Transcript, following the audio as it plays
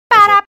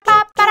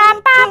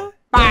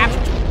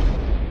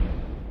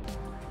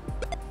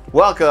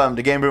Welcome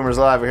to Game Boomers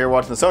Live. We're here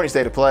watching the Sony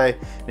State of Play.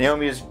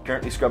 Naomi is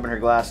currently scrubbing her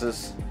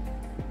glasses.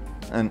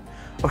 And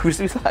I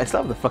still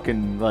have the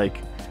fucking, like,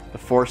 the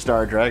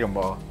 4-star Dragon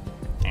Ball.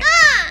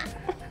 Ah!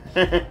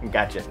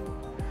 Gotcha.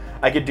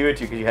 I could do it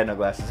too because you had no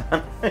glasses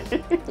on.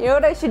 You know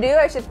what I should do?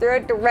 I should throw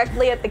it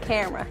directly at the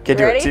camera. Okay,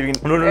 do ready? it. See if you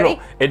can... No.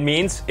 It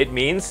means.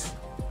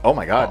 Oh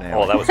my God,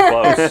 Naomi. Oh, that was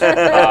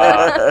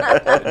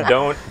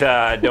close.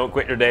 Don't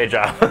quit your day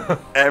job.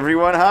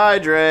 Everyone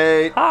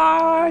hydrate.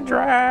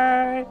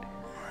 Hydrate.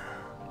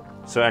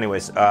 So,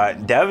 anyways,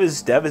 Dev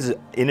has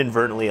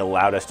inadvertently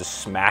allowed us to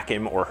smack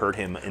him or hurt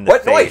him in the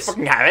face. No, you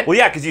fucking haven't. Well,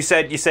 yeah, because you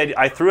said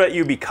I threw at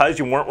you because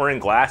you weren't wearing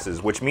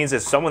glasses, which means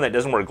as someone that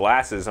doesn't wear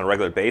glasses on a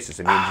regular basis,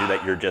 it means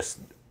that you're just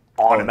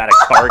automatic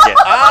target.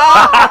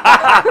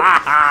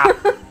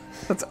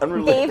 That's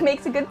unrelated. Dave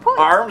makes a good point.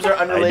 Arms are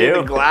unrelated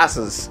to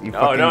glasses. You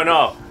Oh,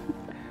 fucking...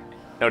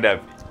 No,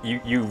 Dev,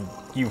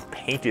 you've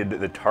painted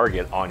the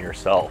target on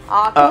yourself.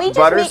 Can we just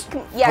Butters?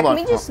 can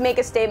we just make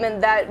a statement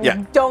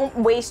that don't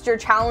waste your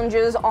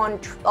challenges on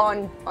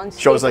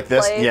shows like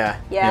this? Play? Yeah.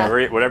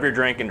 Whatever you're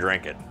drinking,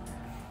 drink it.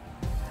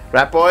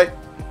 Rat Boy,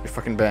 you're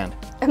fucking banned.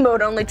 Emote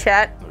only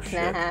chat. Oh,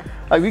 shit. Nah.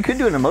 We could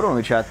do an emote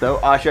only chat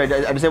though. Actually,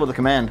 I disabled the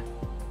command.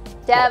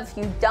 Dev,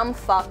 you dumb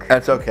fuck.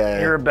 That's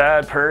okay. You're a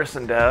bad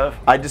person, Dev.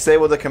 I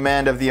disabled the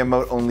command of the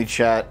emote only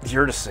chat.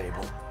 You're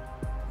disabled.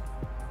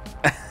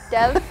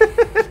 Dev, why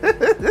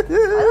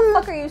the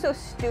fuck are you so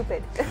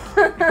stupid?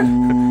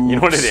 You know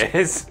what it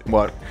is?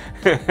 What?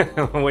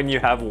 When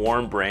you have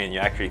warm brain, you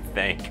actually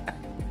think.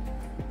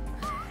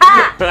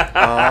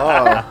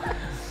 Oh.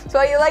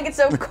 So you like it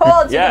so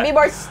cold, so you can be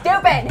more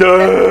stupid.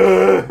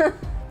 Duh.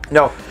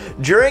 No,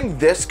 during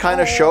this kind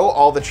of show,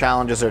 all the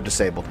challenges are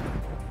disabled.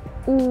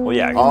 Well,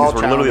 yeah, All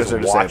because we're literally challenges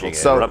just are watching disabled. it.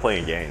 So- We're not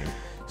playing a game.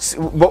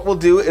 What we'll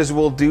do is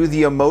we'll do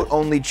the emote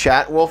only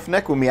chat,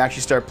 Wolfnick, when we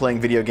actually start playing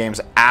video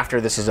games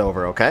after this is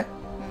over, okay?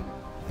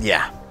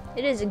 Yeah.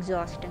 It is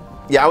exhausting.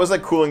 Yeah, I was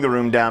like cooling the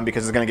room down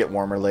because it's gonna get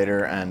warmer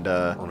later, and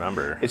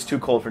Remember, it's too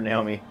cold for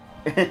Naomi.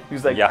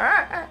 He's like,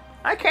 I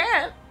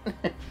can't.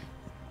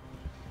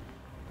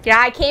 Yeah,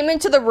 I came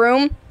into the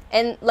room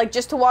and like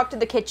just to walk to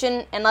the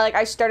kitchen and like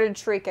I started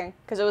shrieking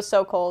because it was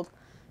so cold.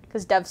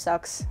 Because Dev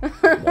sucks.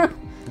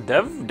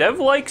 Dev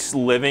likes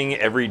living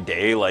every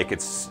day like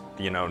it's,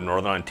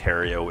 Northern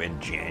Ontario in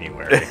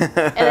January.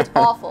 And it's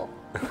awful.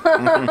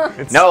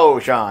 No,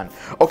 Sean.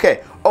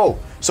 Okay. Oh,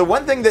 so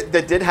one thing that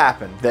did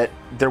happen that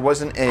there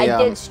wasn't a. I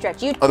did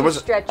stretch. You there was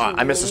stretch.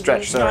 I missed a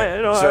stretch.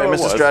 Sorry. No, Sorry, I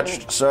missed a it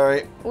stretch.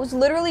 Sorry. It was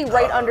literally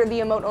right under the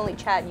emote only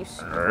chat. You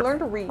learn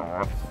to read.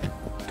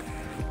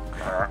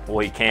 Well,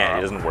 he can't.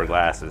 He doesn't wear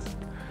glasses.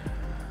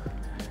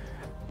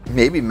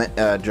 Maybe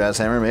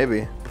Jazzhammer.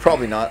 Maybe.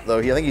 Probably not though.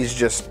 I think he's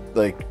just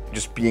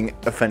being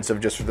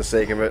offensive just for the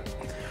sake of it.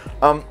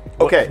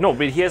 Okay. No,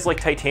 but he has like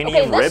titanium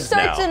Okay, this ribs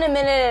starts now. in a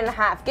minute and a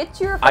half. Get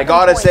to your. I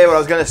gotta points. say what I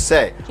was gonna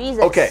say.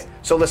 Jesus. Okay,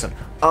 so listen.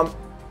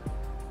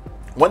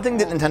 One thing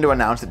that Nintendo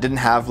announced that didn't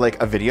have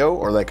like a video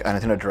or like a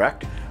Nintendo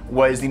Direct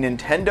was the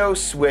Nintendo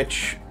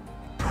Switch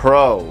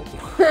Pro.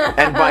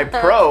 And by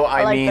Pro,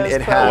 I like mean those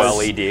it pros. has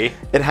OLED.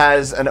 It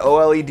has an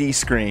OLED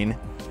screen.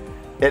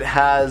 It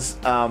has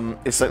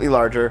it's slightly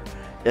larger.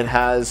 It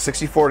has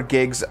 64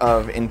 gigs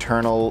of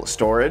internal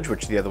storage,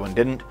 which the other one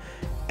didn't,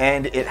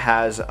 and it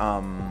has it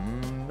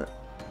has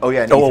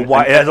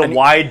a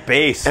wide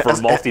base for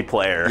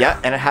multiplayer. Yeah,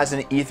 and it has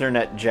an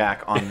Ethernet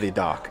jack on the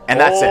dock, and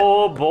that's it.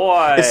 Oh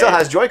boy! It still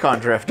has Joy-Con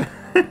drift.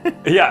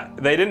 Yeah,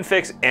 they didn't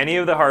fix any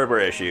of the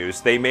hardware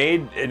issues. They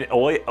made an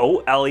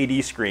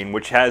OLED screen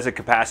which has a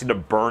capacity to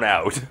burn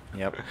out.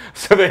 Yep.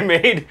 So they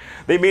made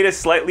a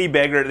slightly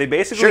bigger. They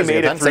basically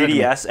made a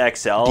 3DS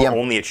XL,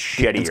 only it's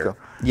shittier.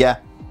 Yeah.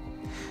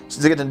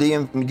 So to get to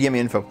DM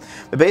info,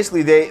 but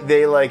basically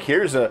they like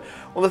here's a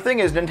the thing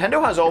is Nintendo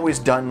has always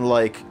done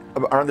like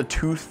around the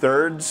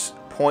 2/3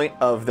 point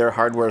of their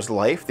hardware's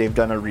life they've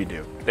done a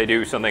redo. They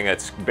do something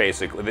that's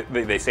basically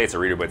they say it's a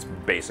redo, but it's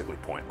basically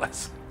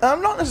pointless.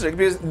 Not necessarily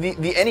because the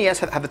NES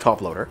had the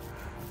top loader,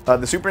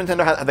 the Super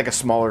Nintendo had like a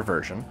smaller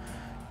version.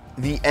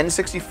 The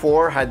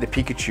N64 had the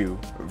Pikachu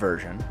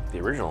version. The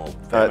original.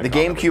 The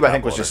GameCube I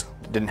think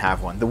didn't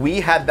have one. The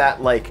Wii had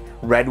that like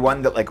red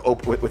one that like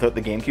without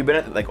the GameCube in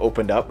it that like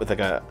opened up with like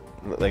a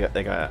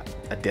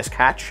disc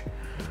hatch.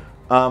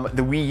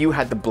 The Wii U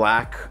had the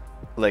black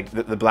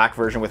the black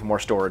version with more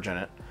storage in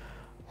it.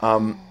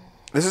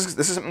 This is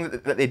something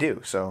that they do.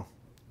 So.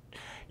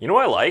 You know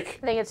what I like?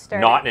 I think it's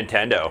starting. Not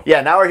Nintendo.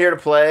 Yeah, now we're here to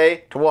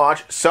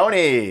watch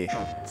Sony.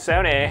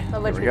 Sony.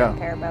 Which we don't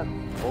care about.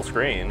 Full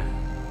screen.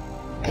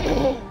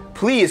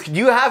 Please, could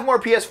you have more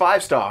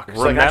PS5 stock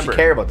so I can actually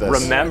care about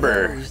this?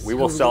 Remember, we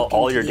will sell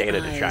all your data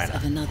to China.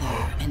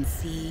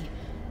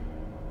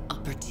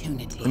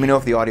 Let me know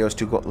if the audio is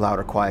too loud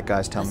or quiet,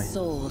 guys. Tell me.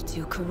 Soul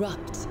to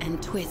corrupt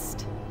and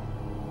twist.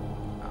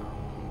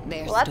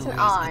 Their Well, that's an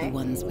eye. are the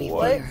ones we fear.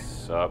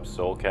 What's up,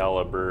 Soul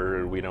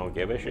Calibur? We don't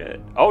give a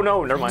shit. Oh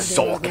no, never mind.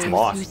 Soul, it's Those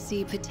Moss. who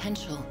see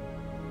potential.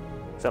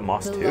 Is that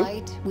Moss The 2?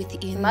 light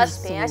within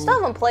Must the be. I soul. still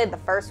haven't played the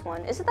first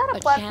one. Isn't that a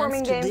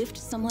platforming chance to game? lift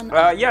someone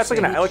Yeah, it's like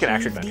an up to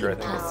action achieve adventure, I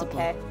the think. Oh, impossible.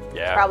 okay.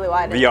 Yeah. Probably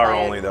why I didn't VR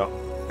play it. only though.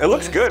 It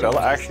looks good.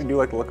 I actually do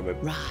like the look of it.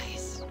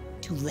 Rise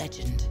to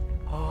legend.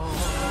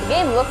 The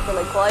game looked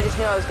really cool. I just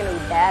knew I was going to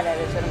be bad at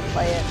it, so I didn't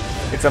play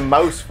it. It's a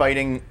mouse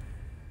fighting.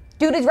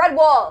 Dude, it's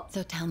Redwall!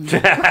 So tell me,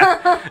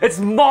 It's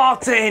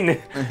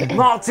Martin!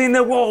 Martin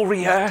the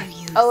Warrior! do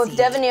you Oh, if see?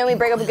 Dev and Naomi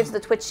break up against the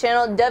Twitch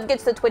channel, Dev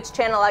gets the Twitch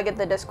channel, I get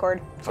the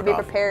Discord. So be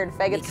off. prepared,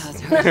 faggots.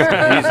 Because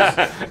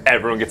her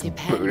Everyone gets Your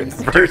booed in the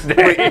patterns. first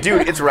day. Wait,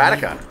 dude, it's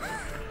Radica.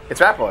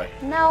 It's Rat Boy.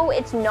 No,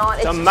 it's not.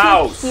 It's a too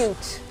mouse.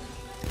 cute.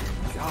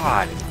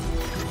 God.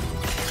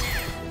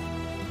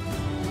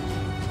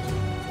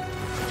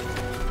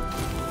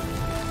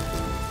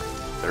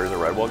 There is a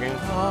Redwall game?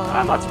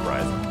 I'm not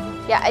surprised.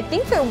 Yeah, I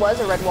think there was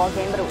a Redwall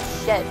game, but it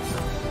was shit.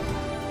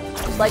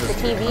 It's like the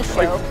TV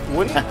show.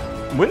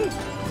 Wouldn't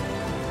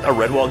a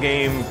Redwall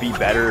game be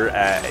better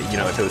at, you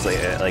know, if it was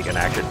like an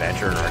action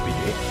adventure or an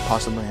RPG?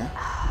 Possibly, yeah.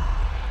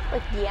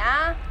 Like,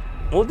 yeah.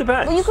 Well, it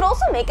depends. Well, you could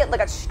also make it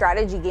like a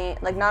strategy game,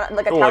 like not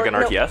like a Oh, tower. like an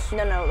RTS?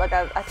 No, like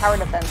a tower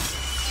defense.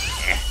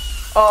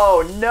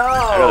 Oh no!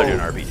 I'd rather do an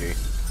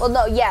RPG. Well,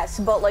 no, yes,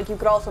 but like you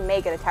could also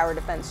make it a tower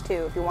defense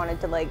too if you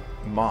wanted to like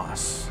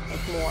Moss. make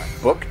more.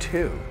 Book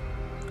 2.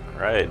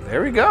 Right.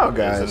 There we go, It's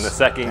guys. in the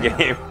second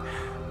game.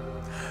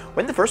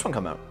 When did the first one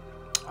come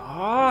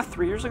out?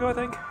 3 years ago, I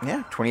think. Yeah,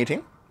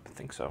 2018. I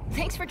think so.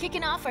 Thanks for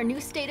kicking off our new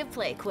State of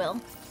Play, Quill.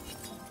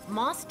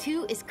 Moss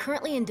 2 is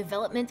currently in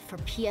development for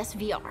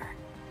PSVR.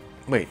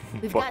 Wait.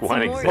 We've Book got one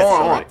some more exists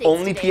Hold on, updates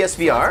only today, so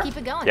PSVR? let's keep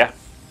it going. Yeah. The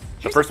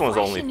Here's first a one was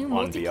flashy only new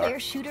on multiplayer VR.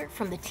 shooter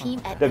from the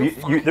team at Dev, No you,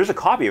 Fun. there's a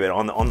copy of it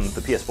on the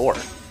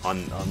PS4,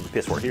 on the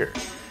PS4 here.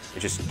 It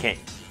just you can't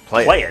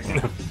Play play it.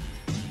 it.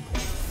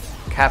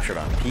 Captured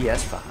on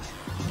PS5.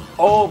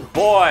 Oh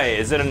boy,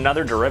 is it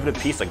another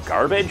derivative piece of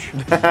garbage?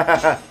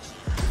 I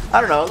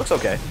don't know. It looks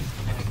okay.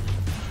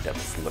 That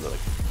was literally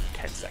like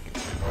 10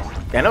 seconds.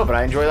 I know, but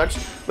I enjoy that.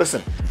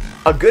 Listen,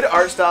 a good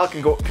art style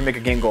can make a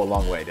game go a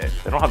long way, Dave.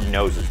 They don't have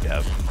noses,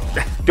 Dev.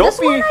 Don't This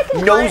one be I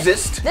can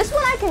nosist. This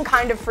one I can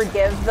kind of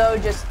forgive though,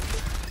 just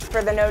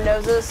for the no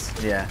noses.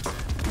 Yeah.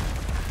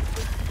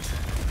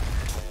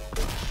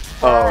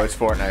 Oh, it's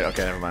Fortnite.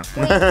 Okay, never mind.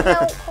 Wait, no,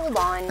 hold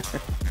on.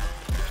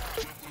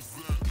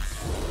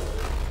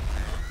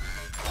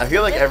 I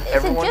feel like Is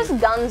everyone. it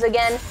just guns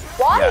again?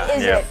 Why Yeah,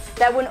 is yeah. it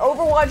that when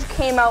Overwatch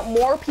came out,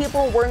 more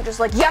people weren't just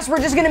like, yes, we're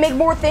just gonna make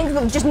more things,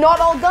 but just not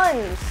all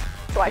guns,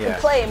 so I Yeah. can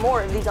play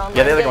more of these online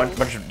Yeah, they have like games. a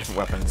bunch of different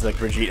weapons. Like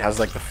Brigitte has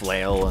like the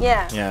flail. And,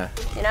 Yeah. Yeah.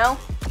 You know,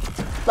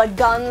 like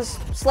guns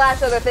 /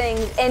 other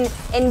things,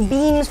 and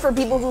beams for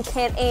people who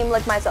can't aim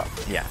like myself.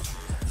 Yeah.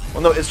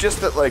 Well, no, it's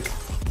just that like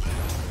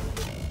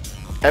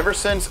ever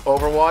since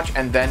Overwatch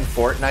and then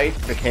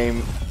Fortnite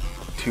became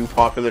two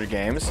popular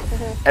games,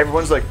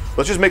 everyone's like,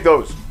 let's just make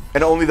those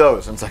and only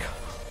those. And it's like,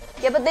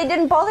 Yeah, but they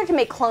didn't bother to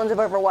make clones of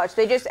Overwatch.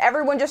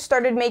 Everyone just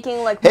started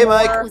making like Hey, more.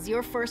 Mike. That was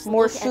your first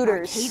more look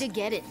shooters. at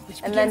Arcade-A-Get-It,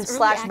 which And then begins early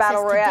slash access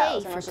battle today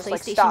royales, and for it's just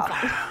like, PlayStation stop.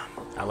 5.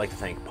 I like to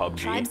think PUBG.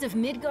 Tribes of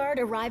Midgard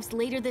arrives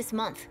later this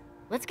month.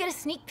 Let's get a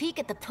sneak peek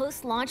at the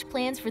post-launch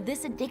plans for this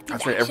addictive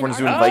that's right. action Everyone's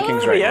doing RPG.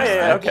 Vikings right yeah, now.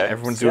 yeah, right? okay.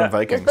 Everyone's doing Yeah.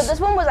 Vikings. But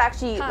this one was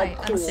actually Hi, like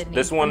I'm cool. Sydney.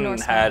 This from one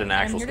Norseman, had and an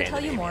I'm actual here to tell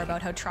you Scandinavian more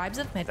about how Tribes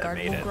of Midgard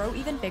made will it. grow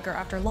even bigger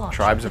after launch.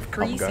 Tribes with of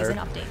 3 Kumgard. season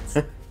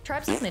updates.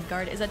 Tribes of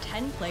Midgard is a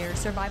 10-player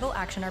survival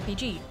action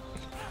RPG,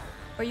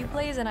 where you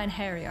play as an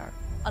Einherjar,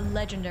 a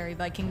legendary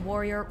Viking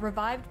warrior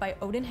revived by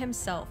Odin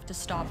himself to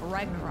stop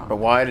Ragnarok. But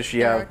why does she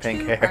There are have pink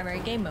 2 hair? primary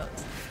game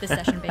modes: the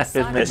session-based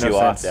Doesn't side make Piss no you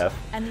off, sense. Dev.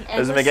 and the Doesn't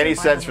endless make any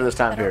survival sense for this mode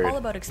time that are period. all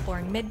about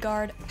exploring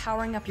Midgard,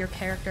 powering up your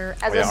character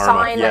As Yeah, a armor,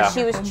 sign yeah. that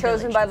she was home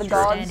chosen village by the to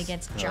gods. stand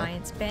against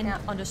giants bent Yeah.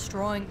 on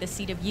destroying the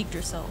seat of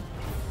Yggdrasil.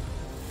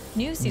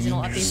 New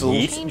seasonal updates Yggdrasil? will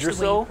change the way you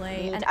Yggdrasil?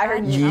 play and I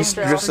heard add Yeast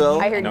challenges Drizzle?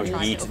 for I you heard to No,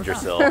 try yeet to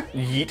Drizzle. overcome.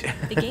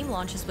 Yeet. The game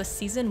launches with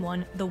Season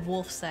 1, The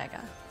Wolf Saga.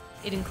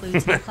 It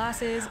includes new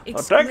classes, taking the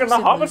exclusive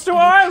hobbits loot, to and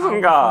a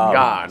Isengard. powerful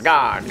God,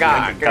 God,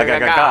 God, God,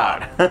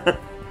 God, God.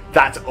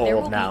 That's There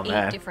will old now, be 8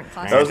 man. different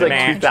classes. That was like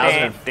available.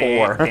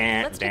 2004.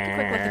 Let's take a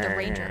quick look at the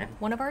Ranger,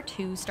 one of our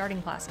 2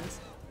 starting classes.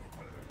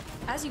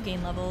 As you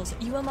gain levels,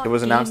 you unlock It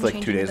was announced, like, 2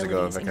 game-changing days ago,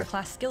 abilities in your Victor.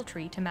 class skill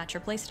tree to match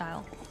your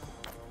playstyle,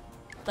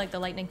 like the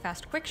lightning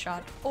fast quick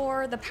shot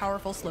or the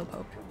powerful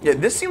slowpoke. Yeah,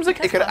 this seems like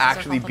it Because could classes are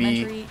actually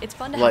be complementary, it's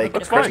fun to have a like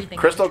bit of everything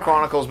Crystal you can try.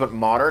 Chronicles, but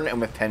modern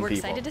and with 10 We're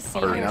people. excited to see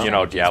Or, how you your know? You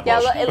know, Diablo.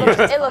 Yeah,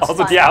 it looks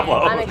Also fun. Diablo.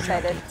 I'm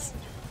excited.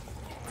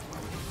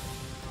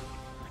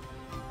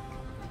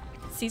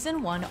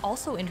 Season 1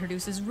 also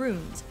introduces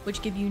runes,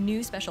 which give you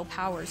new special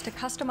powers to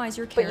customize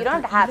your But character you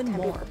don't have even 10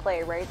 more. people to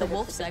play, right? The Like,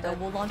 Wolf it's just Saga a-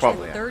 will launch Probably,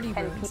 with yeah. 30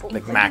 10 runes, people. Like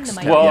including max the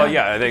 10. mighty Well,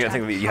 Yeah. yeah, I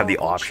think which you have the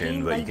powerful option,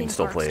 chain but you can lightning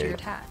still arcs to your play.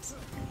 attacks.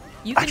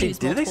 You can Actually, use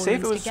did they multiple say if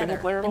it runes was single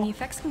together, player at and all? the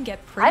effects can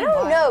get pretty I don't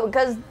wild. know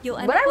because You'll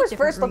end when up I with was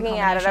different first rune looking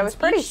at it, I was combinations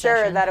pretty each sure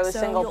session, that it was so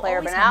single you'll player,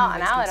 always but have now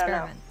new ways I to don't know.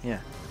 experiment. Yeah.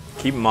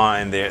 Keep in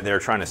mind, they're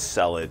trying to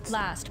sell it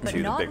Last but to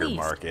the not bigger least,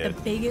 market.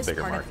 the biggest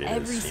bigger part market of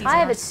every is season. I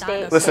have are it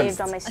saga Listen,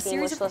 saved on my a Steam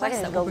series wish of list. I quests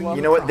can that just will go bring look.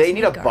 You know what? They across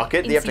need a Midgard.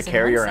 bucket they In have to season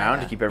carry one around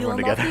to saga, keep everyone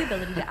you'll unlock together. the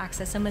ability to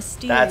access a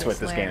mysterious That's what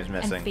this lair game is and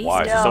missing. face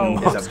Why? the It's some-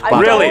 dark It's a I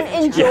bucket. Really?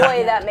 don't enjoy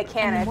Yeah. that And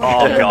mechanic. the Oh,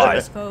 more God.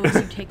 dangerous foes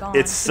you take on,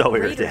 It's so the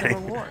greater the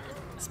irritating. reward.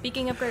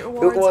 Speaking of great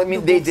rewards, Well, I mean,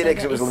 the they Wolf did it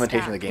 'cause Saga it was a is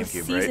limitation of the stacked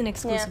with GameCube, right?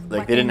 season-exclusive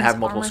Like, they didn't have weapons,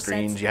 multiple armor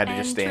screens, sets, you had to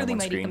just and stay on truly one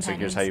mighty screen, so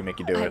here's how you make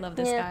you do I it. love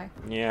this Yeah. guy.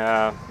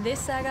 Yeah, This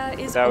saga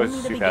is that was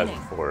only the beginning.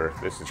 2004.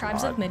 This is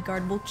Tribes not. of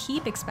Midgard will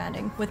keep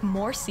expanding with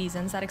more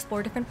seasons that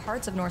explore different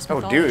parts of Norse Oh,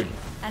 mythology dude.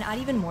 and add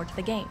even more to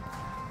the game.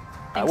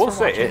 I Thanks will for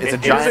say, watching. it's a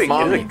it giant is a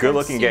mommy.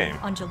 good-looking Soon game.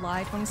 on July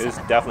It is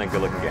 27th. definitely a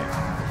good-looking game.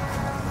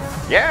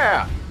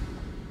 Yeah!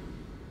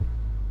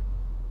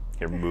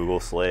 Your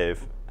Moogle slave,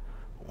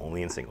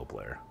 only in single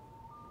player.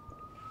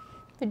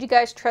 Did you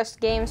guys trust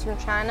games from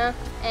China?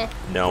 Eh.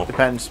 No.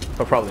 Depends,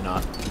 but probably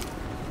not.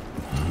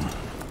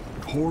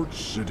 Port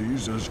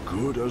City's as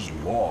good as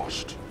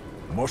lost.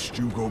 Must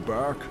you go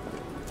back?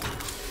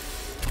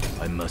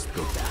 I must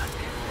go back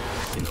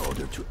in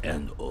order to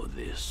end all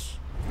this.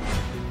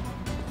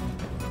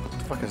 What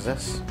the fuck is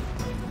this?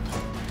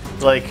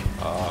 Like,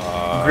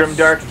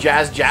 Grimdark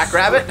Jazz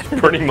Jackrabbit?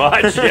 Pretty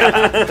much,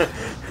 yeah.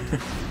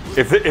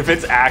 If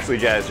it's actually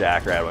Jazz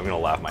Jackrabbit, I'm gonna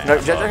laugh my No,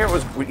 ass Jazz off.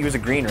 Jackrabbit he was a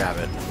green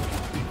rabbit.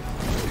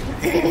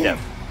 Yeah.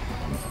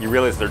 You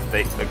realize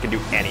they can do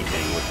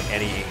anything with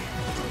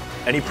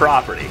any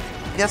property.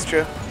 That's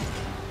true.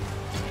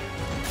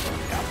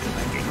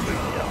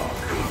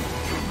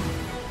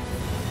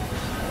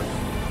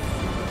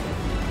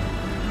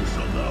 You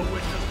shall now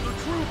witness the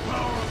true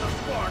power of the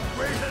spark,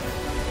 Raiden.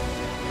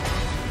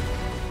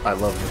 I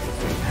love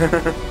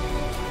this.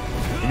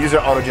 These are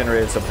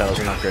auto-generated subtitles,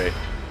 they're not great.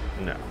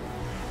 No.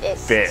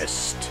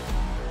 Fist.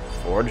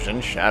 Forged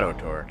in Shadow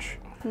Torch.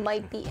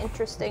 Might be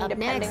interesting Up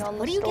depending next, on the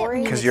what do you get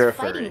story. from 'Cause these you're a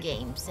fighting furry.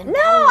 games? And No,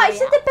 battle I said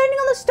royale? depending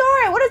on the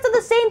story. What if it's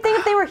the same thing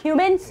if they were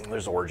humans?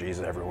 There's orgies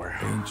everywhere.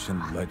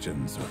 Ancient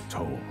legends are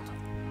told.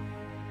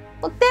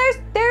 Look,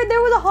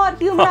 there was a hot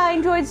human I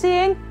enjoyed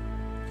seeing.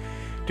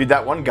 Dude,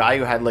 that one guy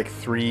who had like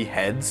 3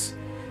 heads,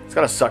 it's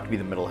gotta suck to be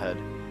the middle head.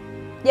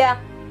 Yeah.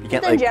 You can't,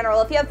 Just in like-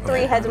 general, if you have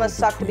 3 heads, it must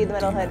suck to be the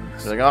middle head.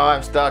 He's like, oh,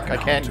 I'm stuck, I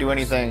can't do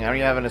anything. I don't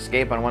even have an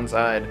escape on one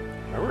side.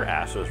 Remember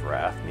Astro's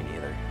Wrath? Me neither.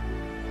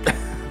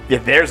 Yeah,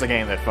 there's a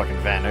game that fucking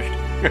vanished.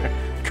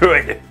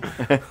 Good.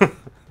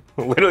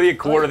 Literally a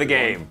quarter of the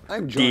game.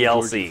 I'm John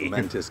Georgie DLC. from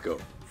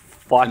Antisco.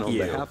 Fuck And on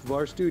you. behalf of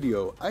our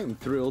studio, I am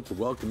thrilled to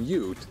welcome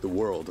you to the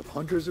world of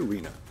Hunter's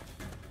Arena.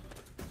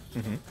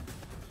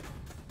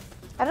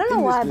 I don't know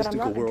In why, this but I'm mystical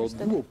not world,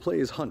 interested. you will play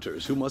as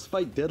hunters who must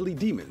fight deadly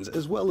demons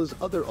as well as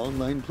other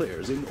online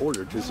players in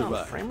order to No,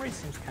 survive. frame rate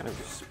seems kind of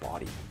just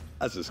spotty.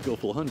 As a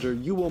skillful hunter,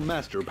 you will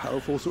master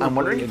powerful sword I'm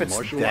wondering play if and it's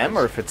martial them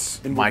arts, or if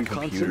it's and my will be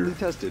computer constantly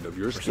tested of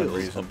your some skills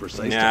reason. on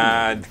precise Nah,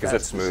 timing and because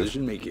it's fast smooth.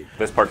 decision making.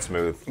 This part's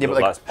smooth. Yeah, but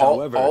The like last-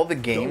 all the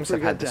don't games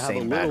have had forget the to have a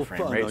same little bad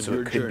frame fun rate, on so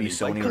your it could be journey by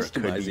Sony or it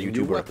could be customizing YouTube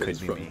your or it weapons could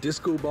be from me.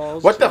 disco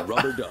balls What to the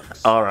rubber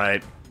ducks.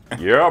 Alright.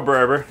 Yeah,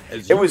 Braber.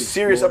 As It you was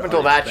serious up explore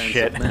until that expansive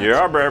shit. maps,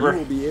 Yeah, Braber. You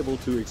will be able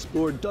to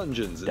explore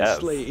dungeons and Dev.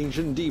 slay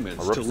ancient demons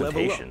A to level up.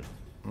 representation.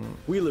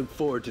 We look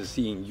forward to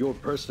seeing your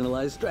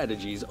personalized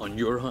strategies on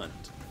your hunt.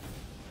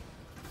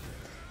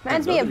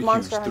 Reminds me of Another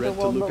Monster huge Hunter threat to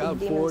World look but out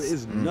with for demons.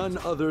 is none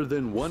other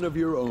than one of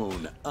your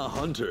own, a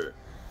hunter.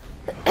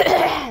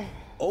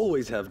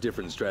 Always have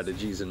different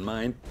strategies in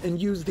mind and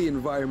use the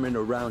environment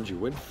around you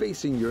when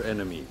facing your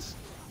enemies.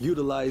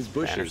 Utilize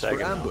bushes for second,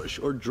 though. ambush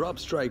or drop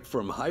strike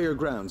from higher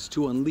grounds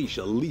to unleash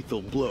a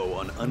lethal blow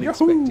on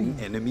unexpected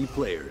enemy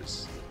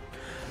players.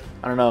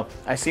 I don't know.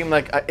 It seems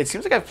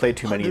like I've played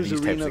too many of Hunter's these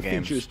types Arena of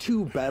games. features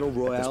 2 battle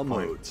royale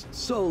point. modes,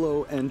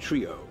 solo and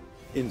trio.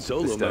 In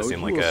solo This does mode, seem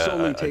you like will a-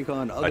 solely a- take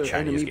on a other Chinese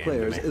enemy game to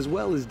players me. as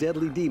well as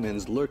deadly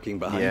demons lurking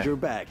behind Yeah. your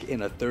back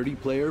in a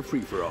 30-player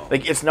free-for-all.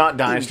 Like, it's not In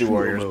Dynasty trio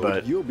Warriors, mode,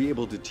 but you'll be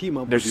able to team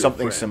up there's with your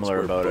something friends, similar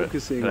where about it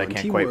focusing that I on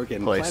can't quite teamwork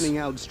and place. planning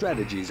out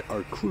strategies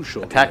are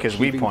crucial. to attack his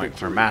weak achieving point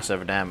for victory.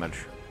 massive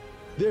damage.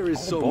 There is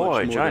so boy, much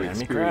more giant to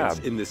enemy experience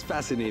crab. in this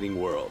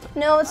fascinating world.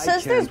 No, it I says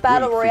can't there's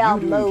battle wait for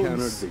royale you to encounter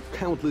modes. the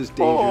countless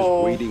dangers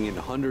Oh. waiting in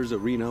Hunter's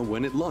Arena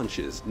when it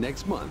launches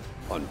next month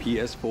on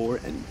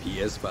PS4 and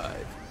PS5.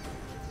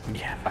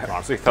 Yeah. I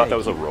honestly thought that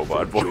was a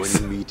robot for voice.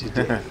 joining me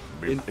today.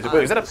 Is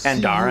that a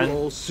Pandaren? See you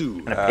all soon.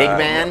 And a pig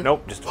man?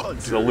 Nope, just a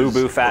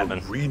Lubu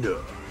Fatman. Arena.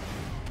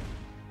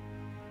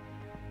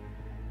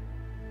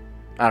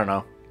 I don't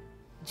know.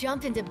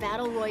 Jump into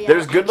Battle Royale.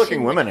 There's good-looking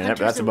action women when in it, but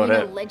Hunter's that's about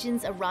Arena it.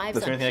 Legends arrives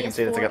That's the on only thing I can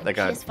say that's PS4 like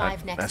and a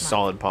PS5 next month.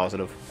 solid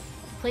positive.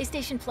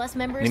 PlayStation Plus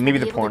members I mean, maybe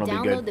will the be able porn to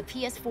will be download good. the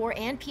PS4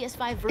 and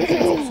PS5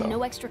 versions at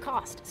no extra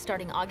cost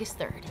starting August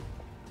 3rd.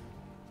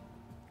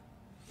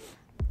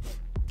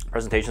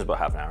 Presentation's about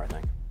half an hour, I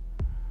think.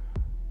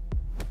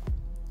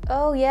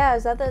 Oh yeah,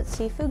 is that that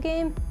seafood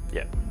game?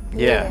 Yeah.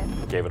 Yeah.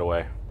 Gave it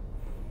away.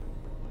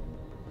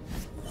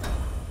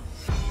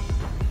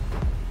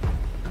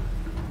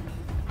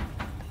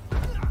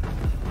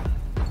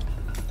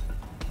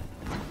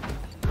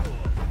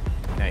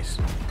 Nice.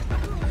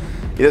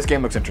 Yeah, this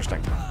game looks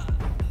interesting.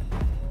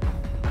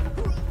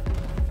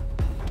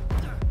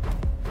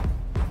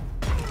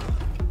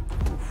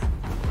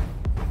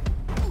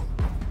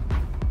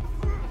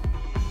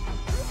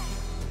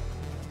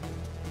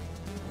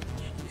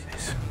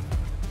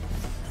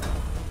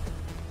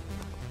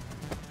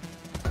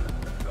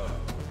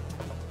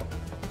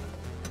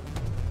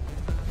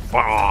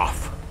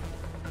 Off.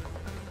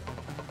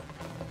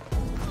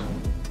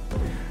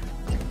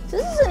 So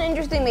this is an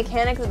interesting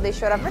mechanic that they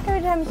showed off.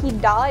 Every time he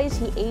dies,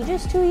 he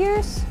ages 2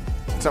 years.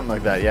 Something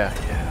like that, yeah.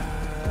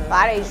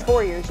 I'd age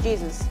 4 years.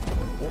 Jesus.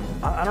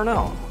 I don't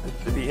know.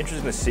 It'd be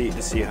interesting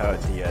to see how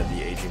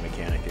the aging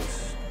mechanic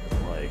is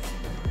like.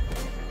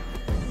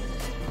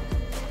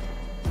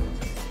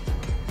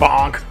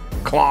 Bonk,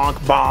 clonk,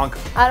 bonk.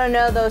 I don't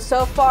know though.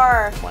 So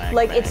far, Clank,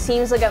 like bang. it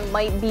seems like it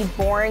might be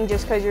boring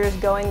just because you're just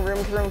going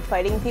room to room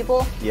fighting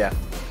people. Yeah.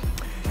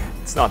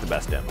 It's not the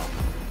best demo.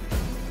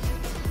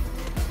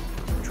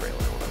 Trailer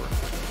or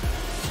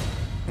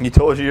whatever. He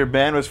told you your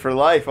ban was for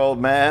life, old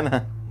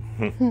man.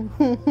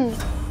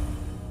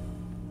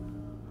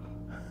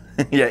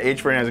 Yeah, age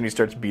 49 is when he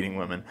starts beating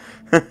women.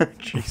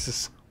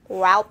 Jesus.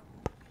 Wow.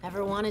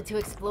 Ever wanted to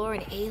explore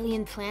an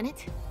alien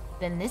planet?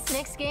 Then this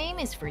next game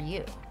is for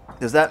you.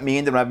 Does that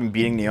mean that when I've been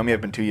beating Naomi, I've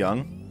been too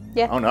young?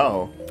 Yeah. Oh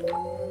no.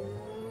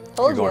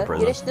 Told going you.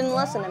 prison. You just didn't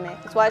listen to me.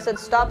 That's why I said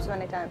stop so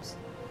many times.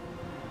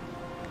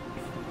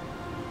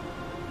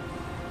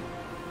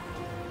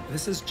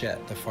 This is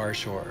Jet, The Far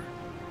Shore,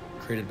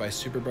 created by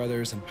Super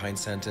Brothers and Pine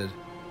Scented,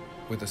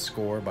 with a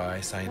score by Why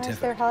is there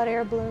Scientific. hot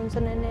air balloons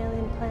on an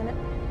alien planet?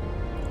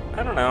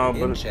 I don't know,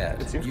 In but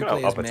Jet, it seems you kind play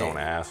of as up its May, own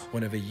ass.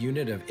 one of a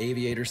unit of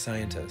aviator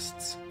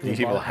scientists who These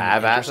people embark on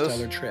have an asses?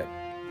 interstellar trip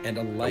and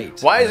a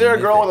light. Why is on there a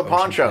girl mythic with a ocean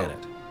poncho?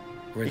 planet,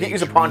 where You they can't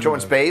use a poncho dream in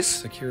of space?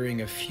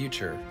 Securing a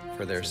future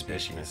for their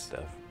Indigenous species.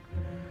 stuff.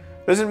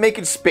 Doesn't make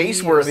it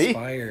space We worthy.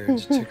 aspired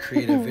to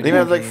create a video They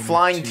have like game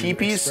flying to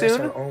teepees express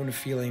soon? our own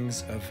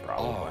feelings of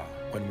Probably. awe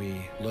when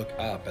we look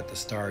up at the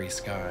starry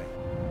sky.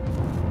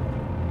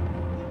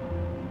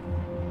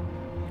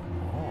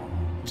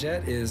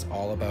 Jet is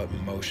all about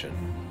motion,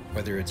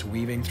 whether it's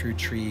weaving through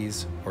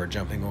trees or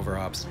jumping over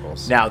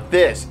obstacles. Now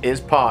this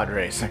is pod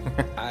racing.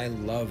 I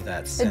love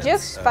that The sense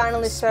joke's of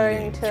finally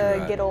starting speeding to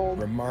through a get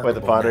old. remarkable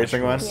What, the pod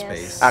racing natural one?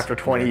 space After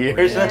 20 where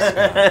years? gray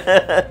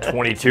sky.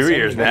 22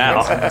 years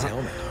now.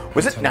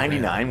 Was it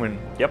 99 when?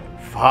 Yep.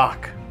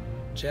 Fuck.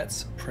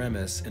 Jet's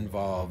premise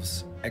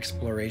involves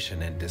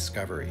exploration and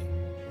discovery.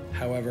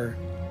 However,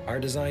 our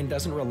design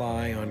doesn't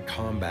rely on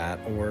combat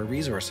or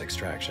resource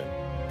extraction,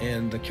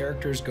 and the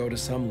characters go to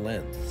some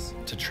lengths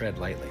to tread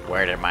lightly.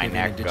 Where did my giving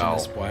neck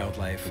indigenous go?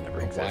 wildlife Never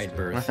a existed. wide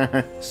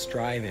berth,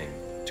 striving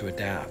to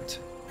adapt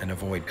and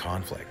avoid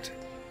conflict.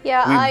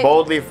 Yeah, We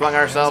boldly flung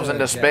ourselves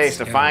into space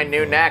to find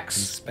new necks.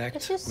 Inspect It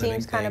just living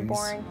seems kind of things,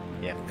 boring.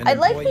 Yeah. and I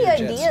like employ the your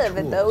idea Jet's of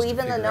it, tools though, to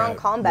even the figure out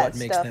non-combat what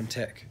makes stuff. them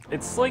tick.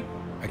 It's like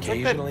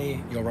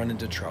Occasionally, you'll run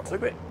into trouble.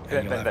 like that-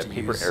 and you'll that- have that to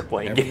paper use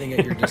airplane everything game.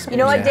 at your disposal. You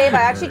know what, Dave?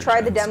 I actually to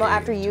tried the emerge demo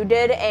after unscathed. you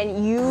did,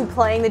 and you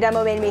playing the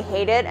demo made me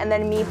hate it. And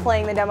then me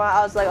playing the demo,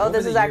 I was like, oh, Over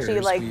this the is actually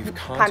years, like we've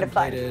kind of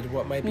fun. contemplated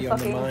what might be You on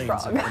the fucking minds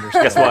frog. of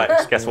interstellar Guess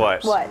what? Guess what?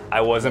 explorers. What?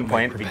 I wasn't What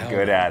playing might to be propel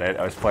good them? at it.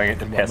 I was playing it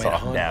to And what piss might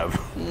off haunt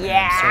Nev.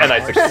 Yeah. And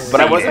I succeeded.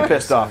 But I wasn't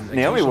pissed off.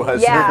 Naomi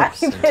was. Yeah,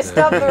 you pissed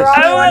off the wrong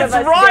Oh, one of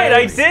that's us. right,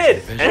 I Dave.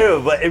 did.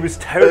 Ew, but it was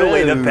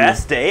totally the Ew.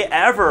 best day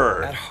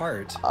ever. At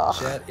heart,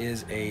 Jet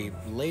is a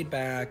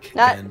laid-back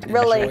Not and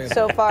really, enjoyable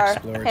so far.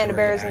 exploratory Panda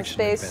bears in action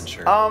space.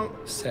 adventure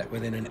set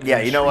within an Yeah,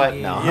 you know what?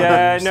 intriguing No.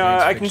 Yeah, no,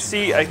 science I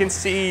can fiction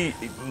see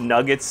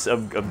nuggets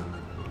of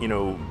you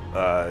know,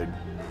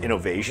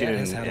 innovation Jet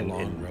has had a and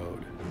long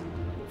road.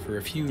 For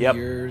a few Yep.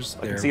 years, I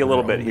can there see a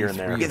little were bit only here and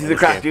there. 3 Get of through the us.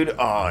 crack, dude.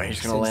 Oh,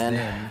 he's gonna Since land.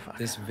 then,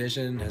 this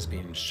vision has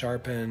been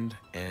sharpened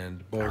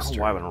and I don't bolstered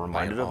know why I'm by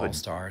reminded an of a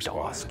all-star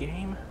DOS squad.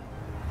 game.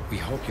 We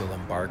hope you'll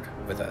embark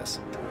with us.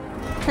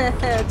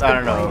 That's a I good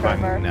don't know point, if I'm.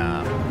 Trevor.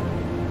 Nah.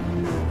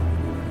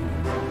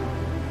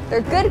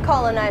 They're good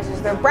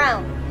colonizers. They're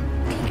brown.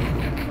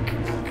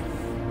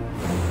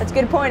 That's a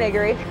good point, I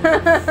agree.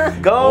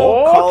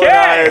 Go Okay.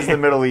 colonize the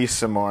Middle East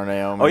some more,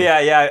 Naomi. Oh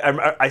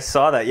yeah, I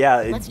saw that. Yeah,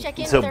 Let's check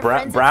in so with our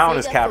friends at Brown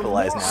is Sega for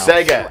capitalized more now.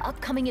 Sega.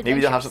 upcoming Maybe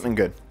they'll have adventures. something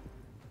good.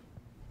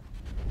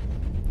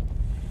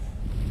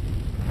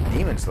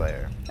 Demon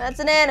Slayer. That's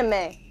an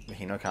anime. The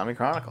Hinokami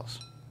Chronicles.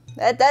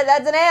 That's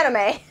an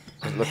anime.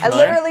 Look I familiar?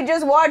 literally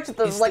just watched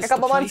this like a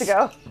couple months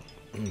ago.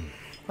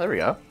 There we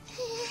go.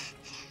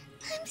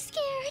 I'm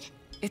scared.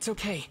 It's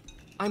okay.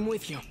 I'm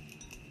with you.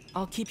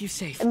 I'll keep you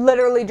safe. I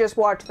literally just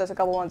watched this a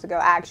couple months ago,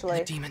 actually.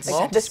 The demons Like,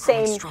 seem the to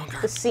grow same, stronger.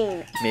 the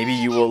scene. Maybe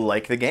you will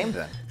like the game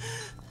then.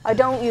 I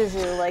don't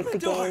usually like the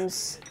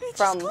games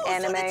from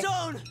anime.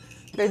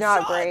 They're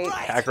not great.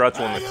 Kakarot's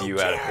one of the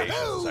few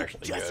adaptations that's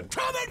actually good.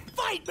 Come and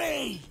fight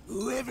me!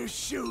 Whoever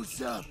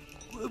shows up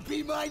will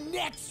be my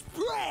next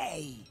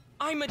prey!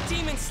 I'm a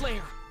demon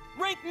slayer.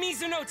 Rank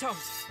Mizunoto.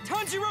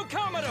 Tanjiro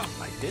Kamado.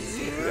 I did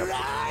see it. Here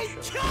I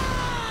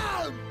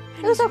come!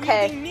 It was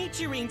okay.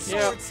 Nichirin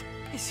swords.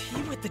 Is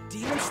he with the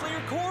Demon Slayer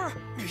Corps?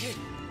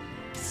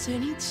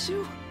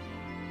 Zenitsu?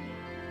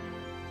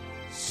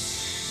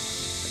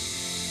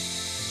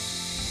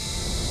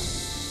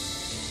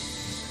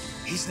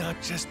 He's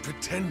not just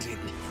pretending.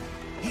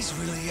 He's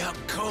really out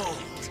cold.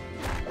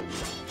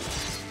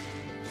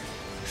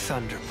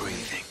 Thunder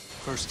breathing.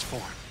 First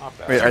form.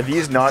 Wait, are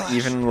these not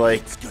even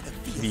like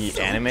the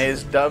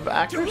anime's dub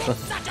actors?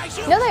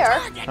 No, they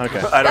are. Okay.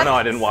 I don't know.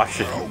 I didn't watch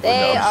it.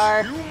 They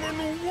are.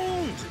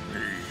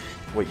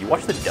 Wait, you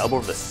watch the dub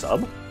over the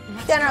sub?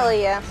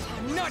 Generally, yeah.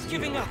 Not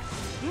giving up.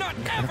 Not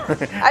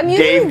ever. I'm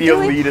Dave the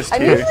usually elitist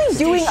I'm here. usually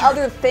doing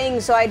other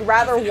things, so I'd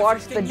rather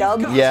watch the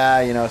dub.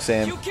 Yeah, you know,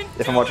 same.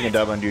 If I'm watching a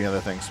dub, I'm doing other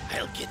things.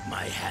 I'll get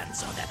my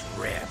hands on that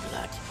rare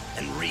blood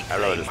and I'd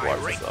rather reclaim just my watch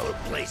the rightful sub.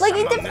 place Like,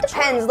 among it the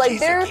depends. Like,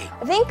 there, I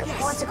think,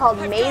 what's it called?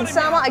 Maid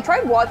Sama. I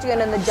tried watching it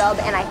in the dub,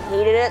 and I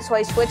hated it, so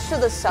I switched to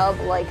the sub,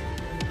 like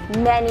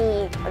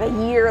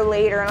a year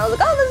later, and I was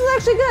like, oh, this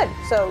is actually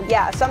good. So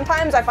yeah,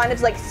 sometimes I find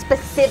it's like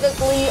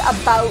specifically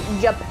about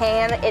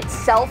Japan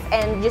itself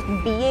and just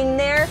being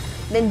there,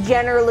 then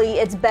generally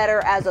it's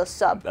better as a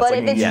sub. That's but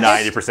like if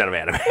it's 90% of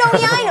anime. no,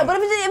 yeah, I know. But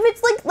if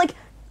it's like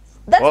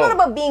that's Whoa. not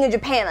about being in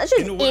Japan. That's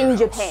just in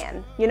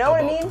Japan. You know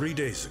what I mean? 3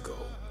 days ago,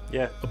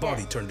 Yeah. a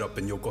body turned up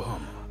in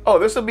Yokohama. Oh,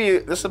 this will be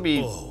that Maybe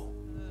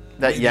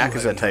you Yakuza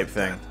hadn't type heard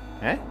thing.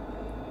 Eh?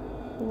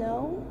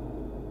 No,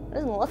 it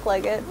doesn't look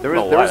like it.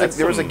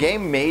 There was a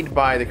game made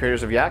by the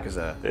creators of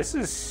Yakuza. This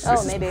is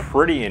maybe.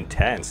 pretty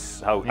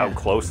intense. How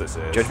close this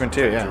is. Judgment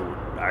 2, yeah.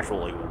 To actual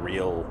like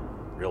real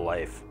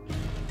life.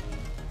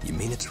 You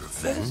mean it's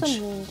revenge?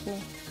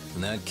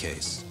 In that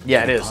case,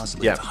 Yeah, it is.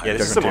 Yeah, Yeah,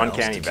 this is some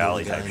Uncanny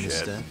Valley type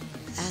shit.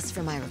 As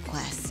for my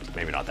request,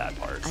 Maybe not that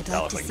part. I'd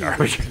That like looks to like see what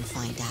we garbage. can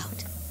find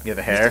out. Yeah,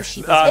 the hair.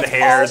 The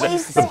hair, the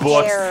always the the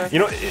books. hair. You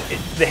know,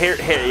 the hair,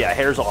 yeah,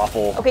 hair's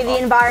awful. Okay, the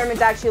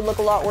environments actually look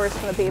a lot worse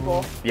than the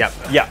people. Yep.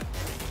 Yeah.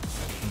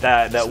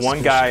 That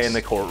one guy in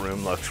the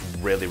courtroom looks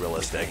really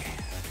realistic.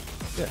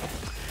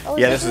 Oh,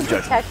 Yeah, is this is a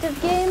Judgment.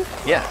 detective game,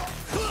 Yeah.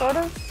 sort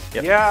of.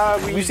 Yep.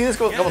 Yeah, We've seen this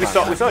go a couple we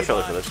times. saw a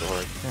trailer for this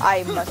before.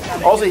 I must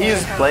have. Also,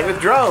 he's playing with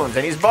drones,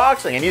 and he's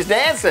boxing, and he's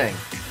dancing,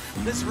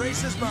 this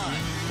race is mine.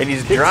 and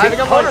he's driving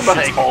a It's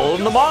motorbike, all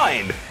in the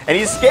mind. and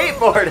he's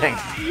skateboarding,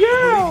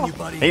 Yeah.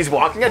 and he's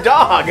walking a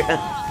dog.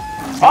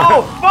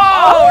 Oh,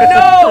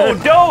 oh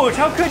no, Doge!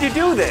 How could you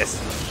do this?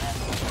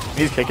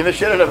 He's kicking the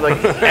shit out of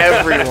like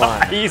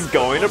everyone. He's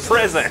going to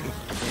prison.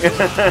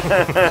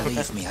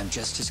 Believe me, I'm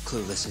just as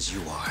clueless as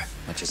you are,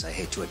 much as I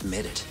hate to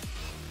admit it.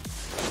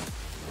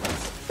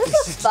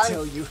 This is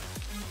fun.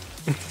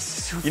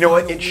 You know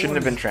what? It shouldn't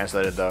have been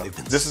translated though.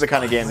 This is the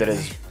kind of game that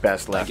is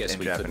best left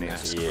in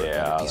Japanese. Yeah,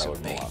 that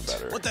would be a lot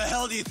better. What the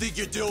hell do you think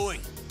you're doing?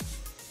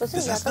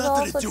 Wasn't This has Yakuza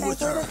nothing to also do with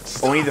her.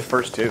 translated? Only the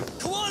first two.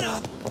 Come on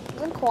up.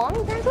 Wasn't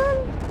Kwang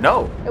translated?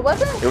 No, It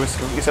wasn't? it was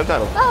completely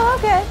subtitled. Oh,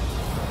 okay.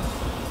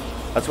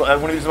 That's what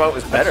one of these about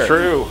was better. That's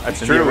true. That's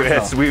than the true. original.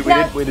 Yes, we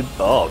Now- did.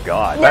 Oh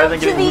god. Rather Now, than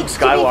to getting be, Luke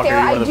Skywalker, to be fair,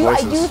 one I of the do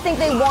voices. think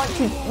they want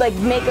to like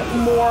make it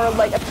more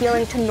like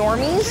appealing to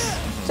normies.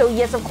 So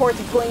yes, of course,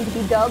 it's going to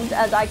be dubbed,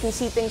 as I can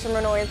see things from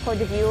an audience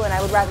point of view, and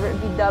I would rather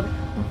it be dubbed.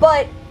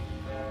 But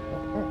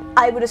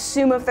I would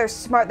assume if they're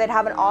smart, they'd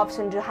have an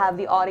option to have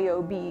the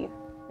audio be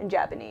in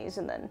Japanese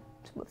and then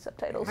with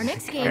subtitles. Our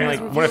next game I mean, was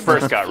like, when it revealed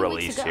first just a got few weeks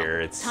released ago. here,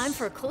 it's- time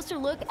for a closer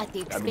look at the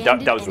I expanded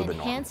mean, dubs and were the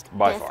norm, enhanced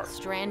by Death far.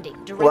 Stranding.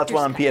 Well, that's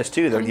why on Director's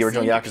PS2, cut. the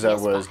original Coming soon to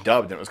Yakuza was PS5.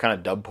 dubbed, and it was kind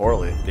of dubbed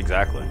poorly.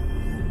 Exactly.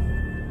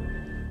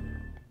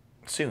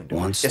 Soon.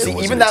 Once Yeah, there see,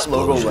 was even an that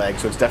logo explosion. leg,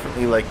 so it's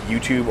definitely like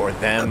YouTube or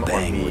them A or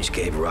bang me. which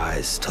gave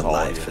rise to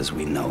life as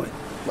we know it.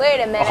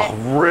 Wait a minute. Oh,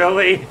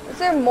 really? Is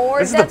there more?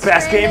 This is the Death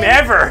best game Stranding?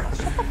 ever.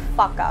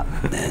 Fuck up.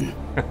 Then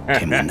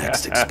came the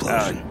next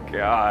explosion. Oh,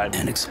 God.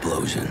 An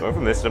explosion Go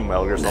from this to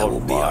Metal Gear that will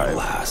Solid be our 5.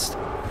 last.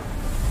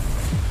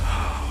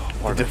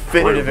 The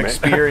definitive improvement.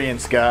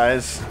 experience,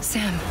 guys,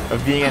 Sam,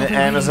 of being I'll an be waiting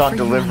Amazon for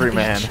you on the delivery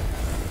man. beach.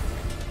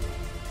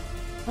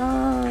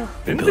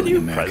 Didn't the Building new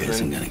America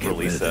isn't president gonna get rid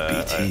release of the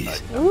a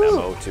BTs.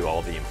 memo to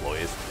all the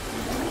employees?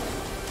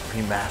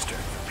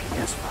 Remastered for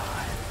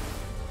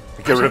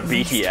PS5. Get rid of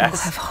we still BTS?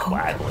 have hope.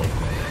 Gladly.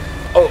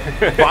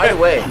 Oh, by the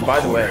way,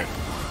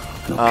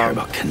 I don't care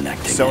about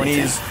connecting Sony's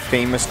anything.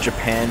 famous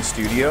Japan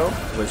studio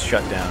was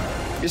shut down.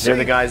 You They're see,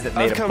 the guys that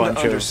made I've a come to bunch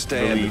of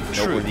understand really the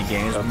truth noteworthy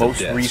games. of the Most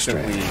Death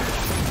recently,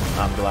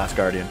 The Last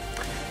Guardian.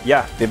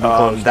 Yeah, They've been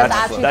closed down.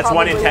 that's actually why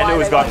probably Nintendo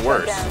has they gotten got shut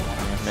worse.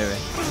 down. Maybe.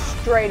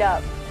 Straight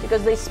up.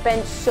 Because they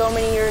spent so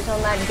many years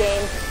on that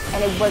game,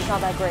 and it was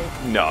not that great.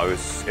 No, it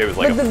was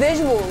like Like the a,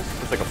 visuals,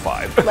 it was like a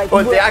 5. like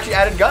Oh, they actually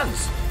added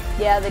guns.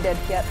 yeah, they did.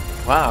 Yep.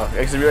 Wow, I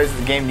actually realized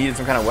the game needed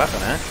some kind of weapon,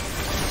 huh?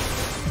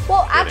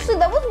 Well, actually,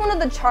 that was one of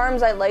the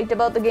charms I liked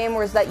about the game,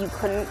 was that you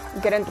couldn't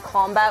get into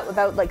combat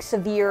without like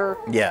severe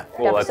Yeah.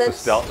 Well, that's the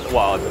deficits. stealth.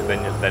 Well,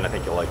 then I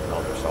think you'll like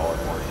Metal Gear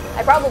Solid more.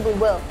 I probably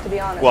will, to be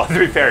honest. Well, to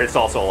be fair, it's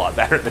also a lot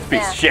better than this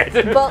piece of shit.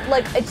 But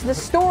like, it's the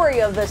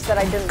story of this that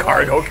I didn't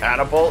Cargo like.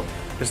 catapult.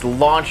 Just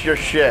launch your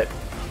shit.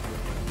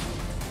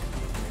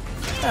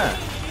 Huh.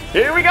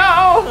 Here we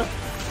go.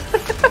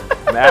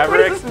 Maverick,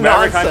 What is this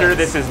Maverick Hunter, nonsense?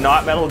 this is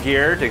not Metal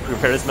Gear. To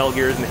compare this to Metal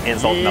Gear is an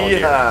insult to Metal Gear.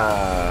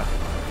 Yeah.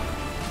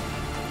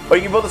 Oh,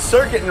 you can build a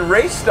circuit and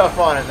race stuff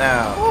on it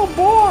now. Oh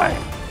boy.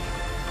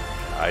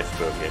 I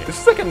spooky.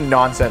 This is like a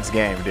nonsense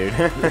game, dude.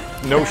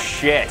 No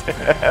shit.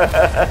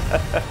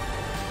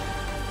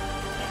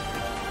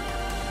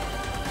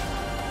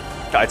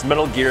 It's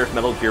Metal Gear if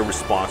Metal Gear was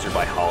sponsored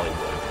by Hollywood.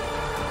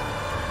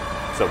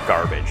 So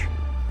garbage.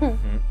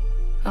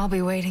 I'll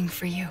be waiting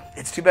for you.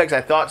 It's too bad 'cause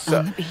I thought so.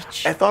 On the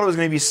beach. I thought it was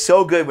going to be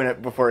so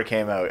good before it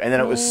came out, and then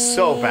it was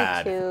so Me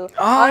bad. too.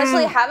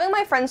 Honestly, having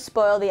my friends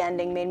spoil the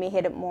ending made me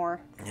hate it more.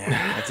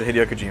 Yeah, it's a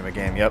Hideo Kojima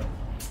game. Yep.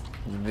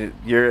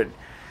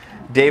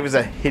 Dave is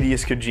a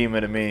hideous Kojima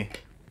to me.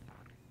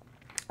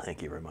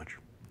 Thank you very much.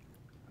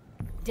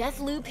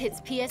 Deathloop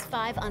hits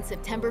PS5 on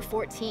September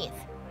 14th.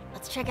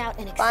 Let's check out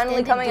an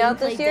Finally coming out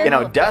this year? You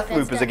know,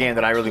 Deathloop is a game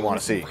that I really want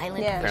to see. Yeah.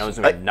 Apparently there's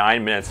going to be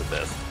 9 minutes of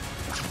this.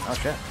 Oh,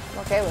 shit. I'm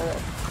okay with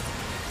it.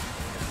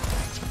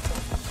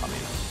 I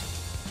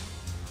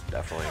mean,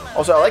 definitely.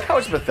 Also, I like how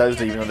it's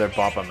Bethesda, even though they're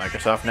bought by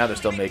Microsoft. Now they're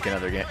still making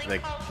other games,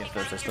 like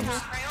their systems.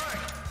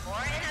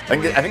 I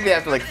think they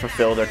have to like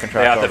fulfill their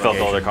contractual. They have to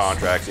fulfill their obligations.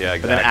 contracts. Yeah,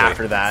 exactly. But then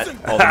after that,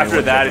 all the new after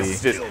ones that, will be-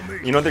 it's just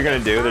you know what they're gonna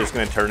do? They're just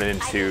gonna turn it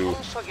into.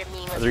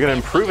 They're gonna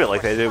improve it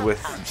like they did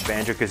with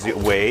Banjo-Kazooie.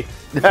 Wait,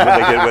 what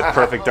they did with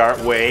Perfect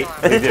Dark. Wait,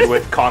 they did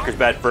with Conker's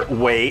Bad Fur.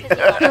 Wait.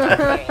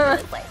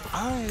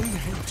 I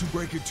hate to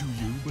break it to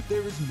you, but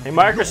there is Hey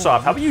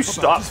Microsoft, how about you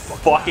stop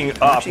fucking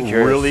up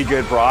really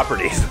good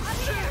properties?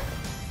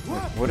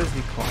 What is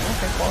the quality?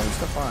 Okay, quality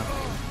stuff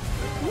on.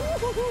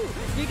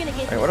 You're gonna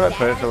get Wait, what do I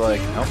put it to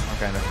like? Nope.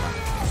 Okay, never mind.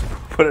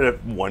 Put it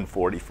at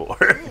 144.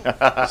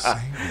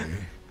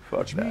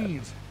 Fuck that.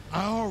 Means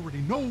I already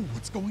know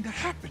what's going to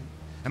happen.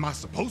 Am I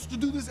supposed to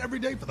do this every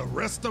day for the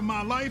rest of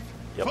my life?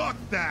 Yep. Fuck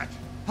that.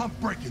 I'm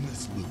breaking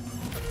this loop.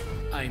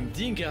 I'm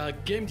Dinga,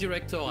 game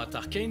director at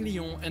Arcane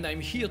Lyon, and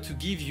I'm here to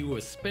give you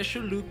a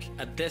special look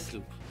at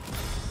Deathloop.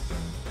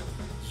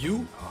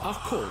 You are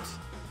caught.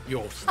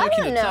 You're stuck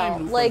in a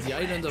time loop like- on the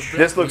island of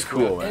This looks Deathloop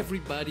where cool, man.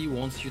 Everybody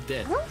wants you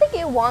dead. I don't think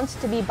it wants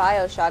to be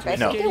Bioshock. I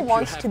think it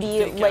wants to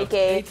be like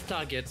a 8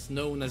 targets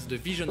known as the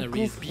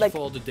Visionaries goof- like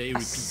before the day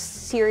repeats.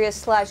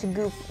 serious /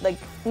 goof, like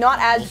not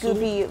as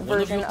goofy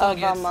version of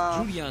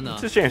Juliana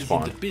It's a James is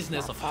Bond. in the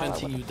business of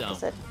hunting you down.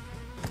 Is it?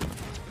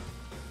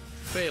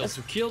 Fail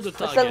to kill the What's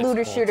target that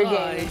looter or shooter game?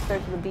 die, It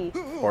starts with a B.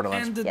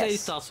 Borderlands. and the day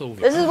Yes. starts over.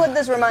 This is what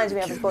this reminds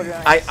me of.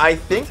 Borderlands. I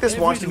think this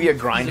wants to be a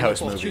Every loop is an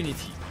grindhouse movie.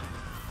 opportunity.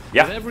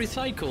 Yeah. With every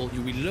cycle,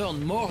 you will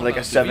learn more Like a about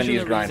the 70s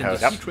visionaries and grindhouse.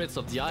 the secrets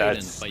of the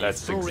island by That's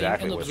exploring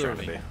exactly and what it's trying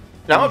to observing.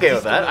 be. I'm okay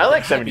with that. I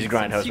like Discover 70s habits and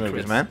grindhouse movies,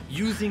 secrets, man.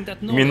 Using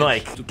that You mean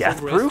knowledge like to Death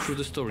progress Proof? through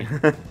the story.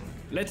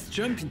 Let's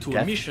jump into a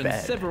Death mission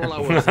Bed. several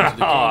hours into the game.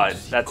 Oh, to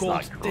see that's Colt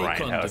not take on grindhouse,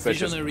 the that's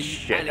just visionary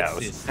shithouse.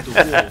 Alexis, the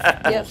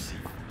wolf Morsi.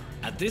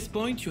 At this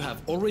point, you have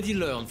already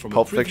learned from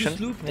Pulp a previous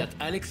Fiction? loop that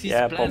Alexis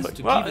Yeah, plans Pulp to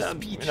Fiction. give a Well,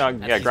 speech you know, at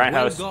yeah, his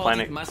Grindhouse, well-guarded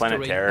Planet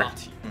masquerade Terror,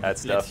 party. that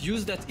stuff. Let's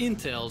use that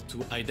intel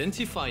to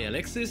identify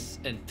Alexis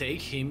and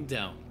take him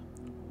down.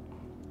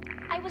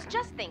 I was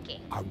just thinking.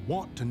 I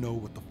want to know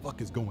what the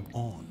fuck is going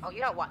on. Oh, you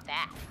don't want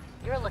that.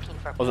 You're looking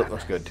for Also, it progress.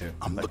 looks good too.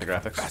 I'm Like the looking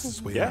for the graphics.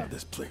 fastest way Yeah. out of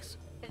this place.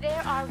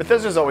 There are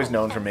Bethesda's always rules,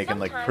 known for and making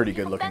like sometimes pretty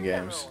people good looking bend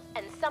the games. rules,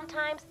 and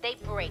sometimes they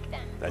break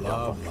them. That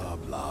Blah, don't blah,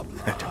 blah,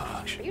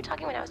 blah. Are you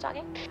talking when I was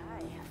talking?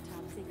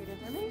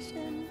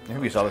 I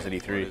think we saw this at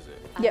E3.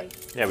 Yep.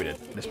 Yeah, we did.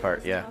 This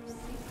part, yeah.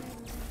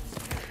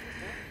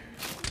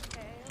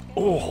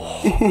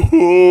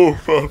 Oh,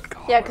 fuck.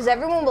 Yeah, because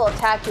everyone will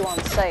attack you on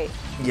sight.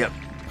 Yep.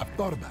 I've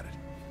thought about it,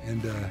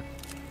 and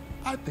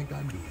I think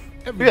I'm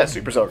doing Yeah,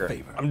 Super Soaker.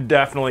 favor. I'm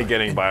definitely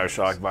getting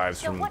Bioshock vibes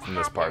So from what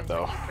this part, happens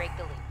though. when you break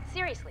the loop?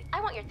 Seriously,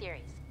 I want your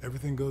theories.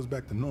 Everything goes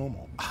back to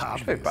normal. I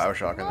should play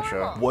Bioshock on the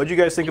show. What did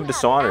you guys think of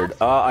Dishonored?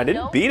 I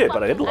didn't beat it,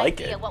 but I did like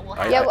it. Yeah, well,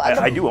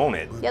 I do own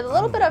it. Yeah, the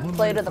little bit I've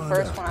played of the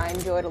first one, I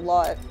enjoyed a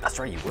lot. That's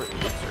right, you were.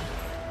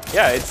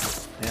 Yeah,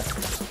 it's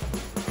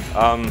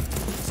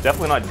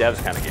definitely not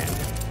Dev's kind of game.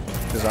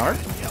 Dishonored?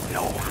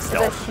 No, It's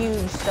stealth. a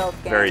huge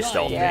stealth game. Very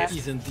stealth Yeah. based.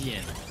 Isn't the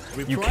end.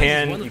 You Reprise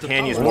can one of the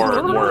use powers more of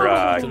the loop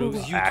that allows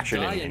you to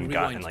action die and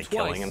rewind like twice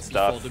killing and before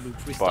stuff, the loop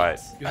but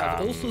restarts. You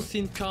have also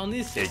seen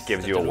Carnissus it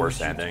gives that you a allows worse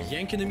you to ending,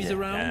 yank enemies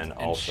around and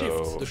shifts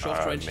also the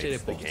short-range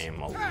makes the teleport.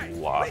 game a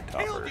lot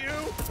tougher.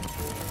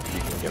 You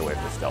can get away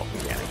from the stealth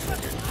mechanics,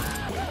 and you're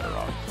way better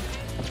off.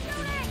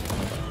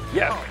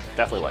 Yeah,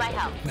 definitely like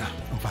that. Nah,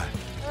 I'm fine.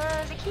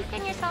 To keep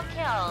getting yourself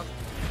killed.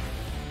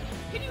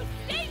 Can you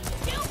stay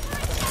still for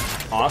a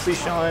second? Honestly,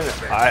 Sean,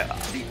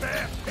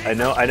 I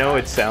know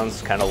it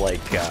sounds kind of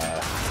like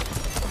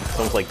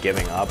sounds like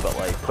giving up, but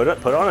like put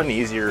on an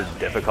easier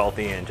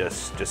difficulty and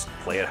just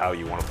play it how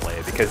you want to play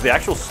it, because the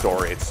actual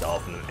story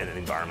itself and the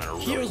environment are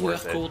really Here's where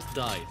worth it. Colt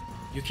died.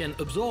 You can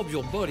absorb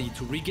your body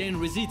to regain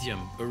Residium,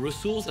 a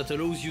resource that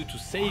allows you to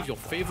save your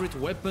favorite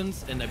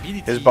weapons and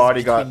abilities. His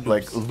body got between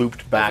like loops.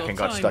 looped back Over and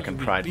got time, stuck you in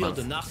will Pride build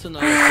Month. an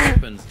arsenal of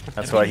weapons,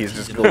 That's why he's abilities,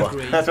 just and glowing.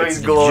 upgrades That's why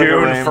he's that glowing.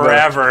 June rainbow.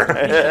 forever.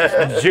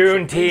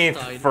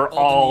 Juneteenth for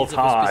all needs of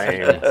a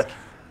specific time. task.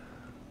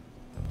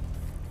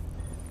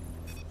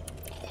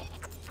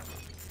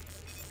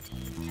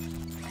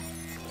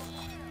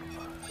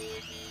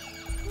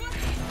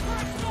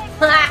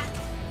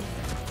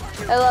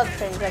 I love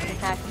things that can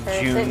hack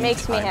turrets. It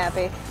makes me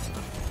happy.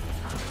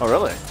 Oh,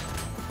 really?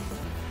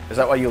 Is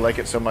that why you like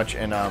it so much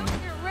in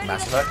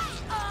Mass Effect?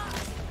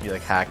 You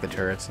like hack the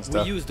turrets and We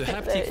stuff. use the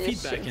haptic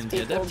feedback and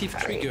the adaptive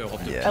trigger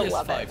of the Yeah.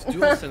 PS5's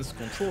DualSense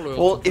controller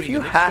Well, to if bring you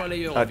an extra hack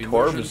layer a of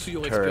immersion Torb's to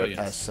your turret experience.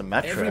 as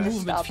Symmetra, Every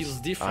movement feels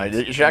different.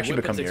 it should actually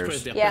and become weapons yours.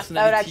 express their Yeah,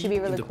 that would actually be personality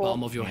really in the cool.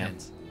 palm of your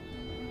hand.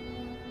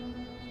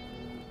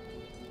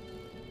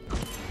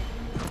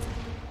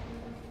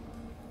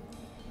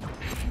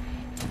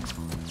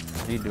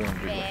 What are you doing,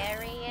 dude?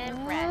 Very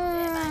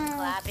impressive. I'm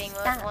clapping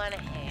with one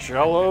hand.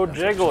 Jello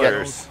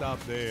jigglers. Stop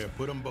there.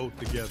 Put them both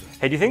together.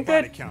 Hey, do you think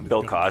that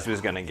Bill Cosby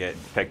is gonna get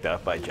picked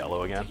up by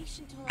Jello again?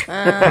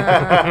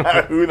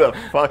 Who the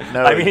fuck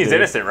knows? I mean, he's dude?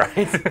 innocent, right?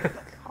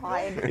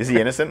 Is he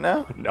innocent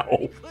now?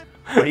 No.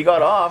 But he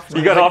got off.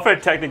 He got off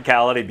at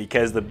technicality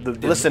because the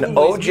Listen,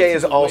 OJ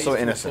is also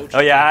innocent. Oh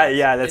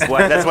yeah, that's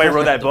why I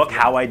wrote that book,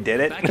 How I Did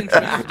It.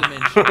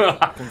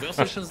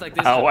 Conversations like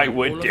this How I happen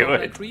would all do over it.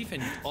 Black Reef,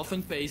 and it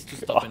often pays to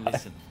stop and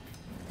listen.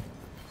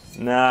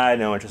 Nah, I had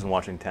no interest in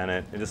watching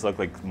Tenet. It just looked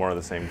like more of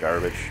the same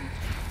garbage.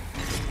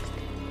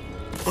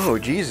 Oh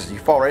Jesus! You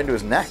fall right into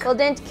his neck. Well,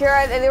 Dan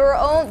Takura,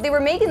 they were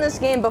making this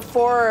game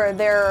before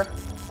their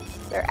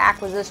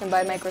acquisition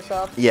by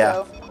Microsoft. Yeah.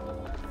 So.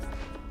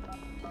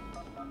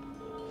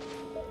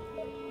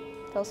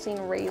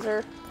 They'll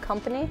Razor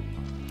Company.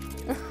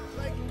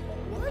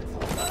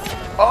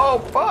 Oh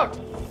fuck!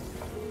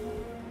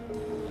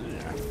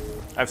 Yeah.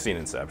 I've seen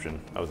Inception.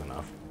 That was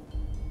enough.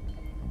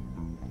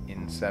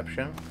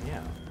 Inception?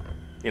 Yeah.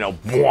 You know,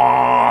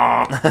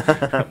 bwah!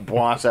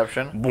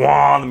 Bwahception?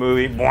 Bwah, the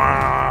movie,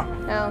 bwah!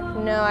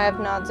 No, I have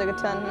not,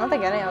 Zigaton. I don't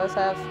think any of us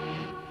have.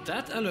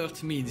 That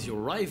alert means your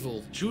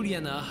rival,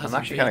 Juliana, has I'm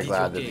actually kind of invaded glad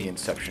your that the game.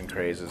 Inception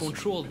craze is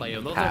Controlled by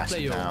another past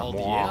player now. on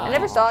the Bwah. I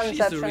never saw She's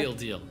Inception. the real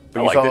deal.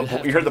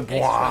 But you heard the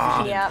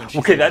bwah. Yeah.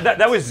 Okay,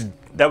 that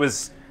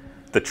was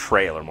the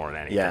trailer more than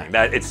anything. Yeah.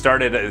 That it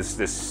started as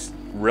this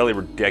really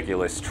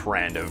ridiculous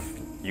trend of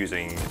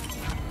using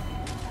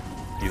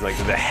like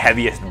the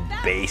heaviest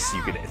bass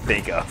you could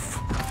think of.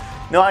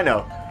 No, I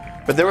know.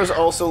 But there was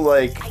also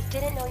like I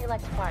didn't know you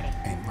liked to party.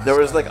 there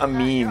was like a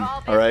meme,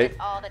 all right,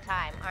 All the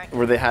time, aren't you?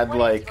 where they had What is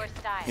like your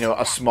style? you know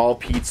a small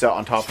pizza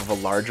on top of a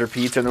larger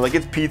pizza, and they're like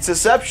it's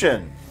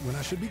pizzaception. When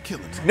I should be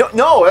killing.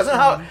 No, that's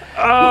not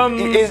how.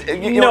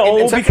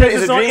 Inception because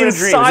is it's a not dream in a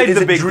dream. inside Is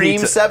the it big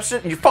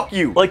dreamception? You fuck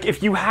you. Like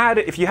if you had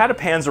a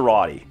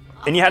Panzerotti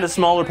and you had a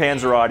smaller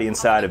Panzerotti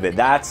inside of it,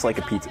 that's like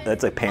a pizza.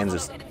 That's like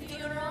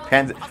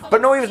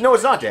But no,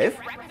 it's not, Dave.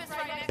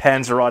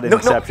 Panzerotti No,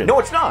 Inception. no,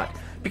 it's not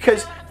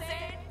because.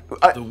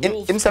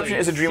 Inception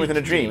is a dream within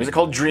a dream. Is it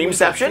called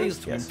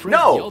Dreamception? Yes.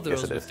 No.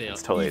 Yes, it is.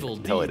 It's totally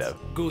dead.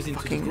 Goes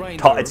into the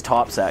grinder It's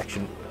top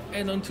section.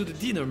 and onto the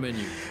dinner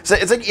menu. So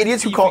it's like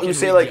idiots who See if we who can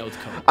say read like, the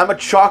outcome. I'm a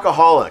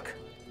chocoholic.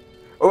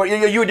 Or are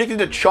you addicted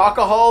to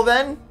chocohol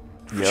then?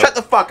 Yep. Shut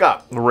the fuck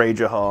up.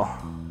 Rageahol.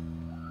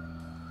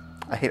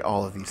 I hate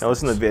all of these Now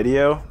listen to the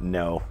video.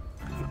 No.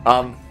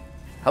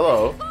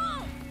 Hello.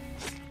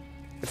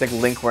 It's like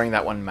Link wearing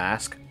that one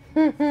mask.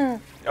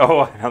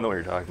 Oh, I don't know what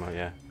you're talking about.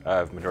 Yeah,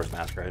 Majora's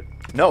Mask, right?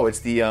 No, it's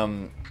the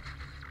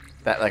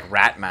that like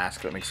rat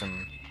mask that makes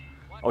him.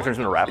 Oh, it turns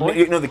him into a rat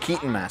boy? No, the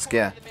Keaton mask.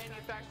 Yeah.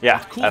 Yeah,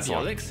 Could that's be the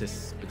one.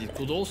 Alexis, but it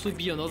could also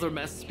be another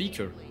masked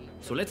speaker.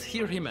 So let's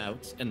hear him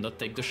out and not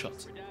take the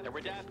shot. There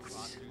were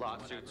deaths,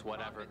 lawsuits,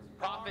 whatever.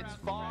 Profits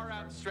far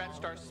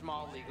outstretched our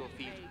small legal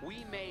fees.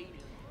 We made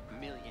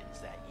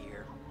millions that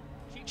year.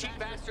 Cheap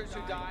bastards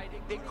who died,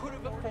 they could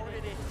have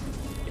afforded it.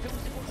 If it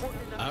was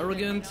important enough.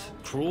 Arrogant,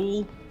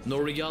 cruel, no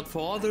regard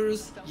for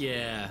others.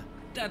 Yeah,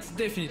 that's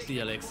definitely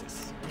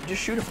Alexis.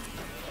 Just shoot him.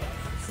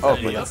 Oh,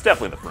 but that's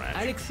definitely the French.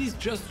 Alexis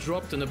just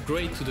dropped an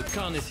upgrade to the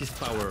Carnes's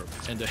power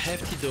and a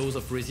hefty dose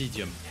of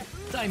Residium.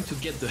 Time to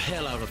get the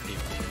hell out of here.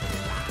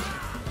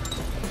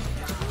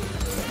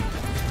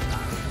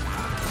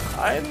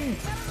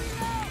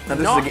 Now,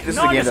 this is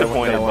a game that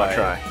I want to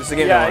try. This is a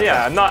game that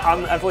I want to try.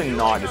 I'm definitely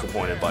not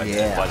disappointed by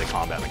Yeah. the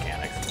combat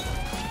mechanics.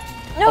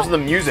 No. Also the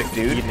music,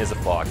 dude. Eden is a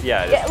fox.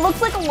 Yeah, Yeah, it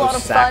looks like a lot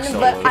of fun,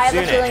 but I have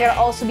a feeling it'll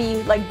also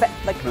be like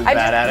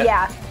bad at it?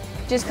 Yeah,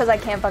 just because I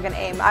can't fucking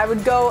aim. I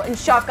would go and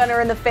shotgun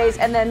her in the face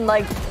and then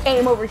like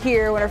aim over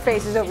here when her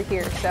face is over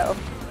here. So.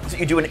 That's what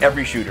you do in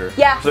every shooter.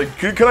 Yeah. It's like,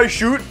 can I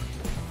shoot?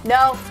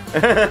 No.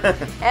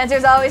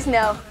 Answer's always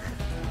no.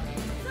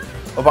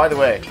 Oh, by the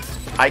way,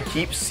 I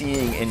keep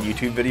seeing in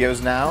YouTube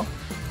videos now,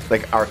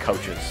 like our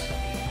couches,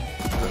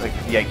 like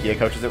the IKEA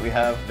couches that we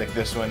have, like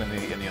this one and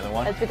the other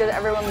one. It's because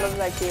everyone loves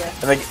IKEA.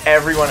 And like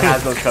everyone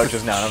has those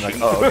couches now, and I'm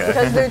like, oh, okay.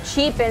 Because they're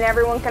cheap and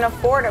everyone can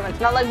afford them. It's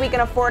not like we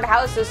can afford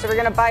houses, so we're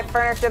gonna buy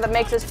furniture that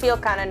makes us feel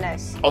kind of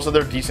nice. Also,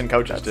 they're decent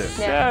couches too.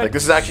 Yeah. Like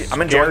this is actually,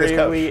 I'm enjoying this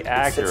couch. Scarily It's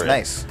accurate.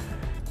 nice.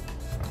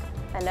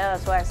 I know,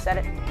 that's why I said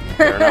it.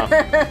 Fair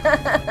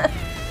enough.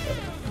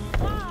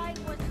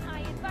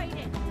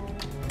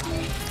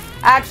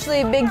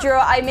 Actually, Big Drew,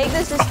 I make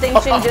this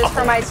distinction just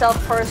for myself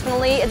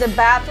personally. It's a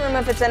bathroom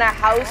if it's in a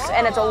house,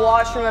 and it's a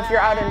washroom if you're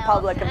out in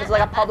public. If it's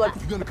like a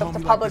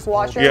public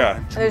washroom, Yeah.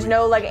 and there's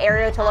no like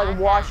area to like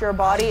wash your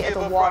body, it's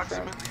a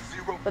washroom.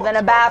 But then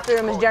a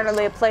bathroom is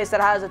generally a place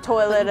that has a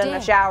toilet and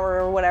a shower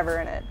or whatever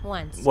in it.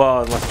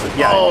 Well, unless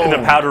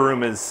the powder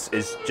room is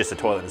just a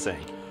toilet and sink.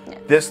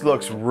 This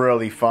looks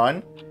really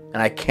fun,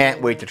 and I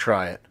can't wait to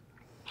try it.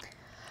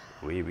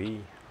 Wee wee.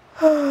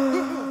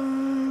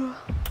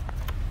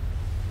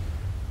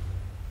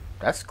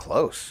 That's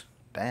close.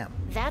 Damn.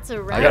 That's a I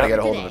wrap gotta get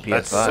a for hold of a today.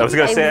 PS5. I was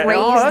gonna say,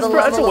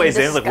 that's a ways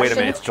in. It's like, wait a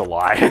minute, it's See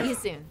July. you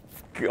soon.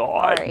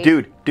 God.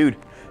 Sorry. Dude,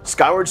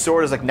 Skyward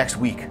Sword is like next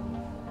week.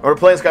 We're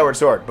playing Skyward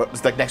Sword, but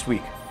it's like next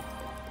week.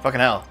 Fucking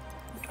hell.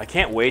 I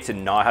can't wait to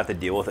not have to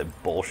deal with a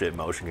bullshit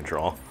motion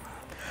control.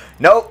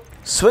 Nope.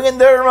 Swinging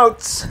the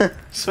remotes.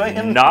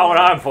 Swinging. Not when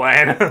I'm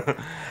playing.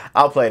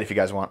 I'll play it if you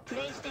guys want.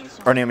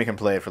 Or Naomi can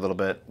play it for a little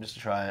bit, just to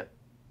try it.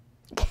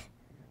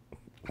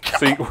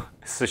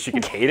 So she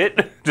can hate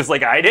it, just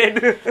like I did.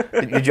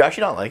 Did you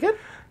actually not like it?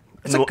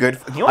 It's a good.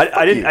 You know what?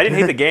 I didn't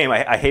hate the game.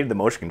 I hated the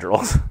motion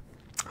controls.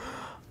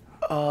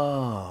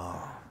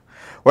 Oh,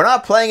 we're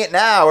not playing it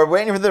now. We're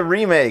waiting for the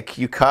remake.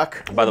 You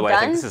cuck. By the way,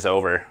 I think this is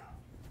over.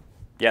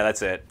 Yeah,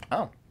 that's it.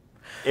 Oh,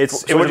 it so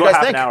was what do you about guys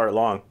half think? an hour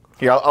long.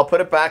 Here, I'll put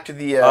it back to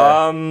the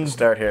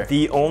start here.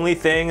 The only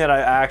thing that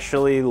I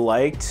actually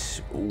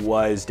liked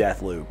was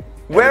Deathloop.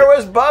 Where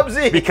was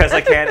Bubsy? Because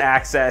I can't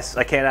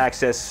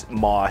access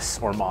Moss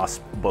or Moss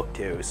Book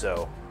 2,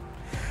 so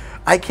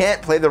I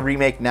can't play the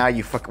remake now.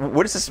 You fuck.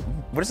 What is this?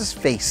 What is this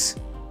face?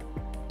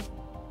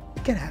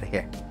 Get out of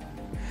here.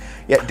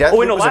 Yeah, Deathloop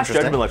wait, no, was Last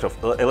interesting.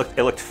 Judgment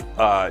looked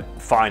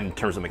fine in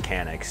terms of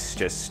mechanics,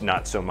 just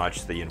not so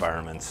much the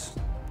environments.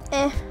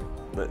 The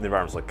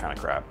environments look kind of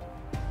crap.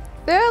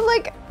 They're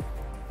like,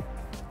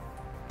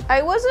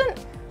 I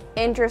wasn't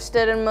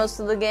interested in most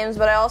of the games,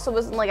 but I also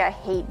wasn't like, I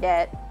hate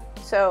that.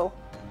 So.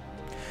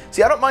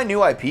 See, I don't mind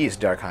new IPs,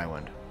 Dark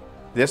Highwind.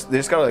 They just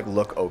gotta like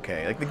look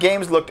okay. Like the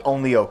games looked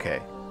only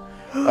okay.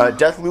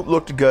 Deathloop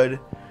looked good.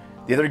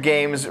 The other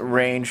games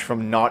range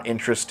from not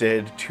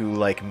interested to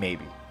like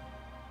maybe.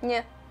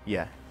 Yeah.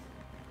 Yeah.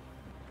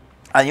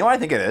 And you know what I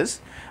think it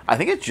is? I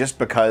think it's just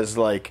because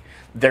like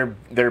they're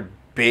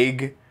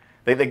big.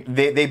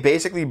 They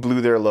basically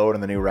blew their load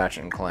on the new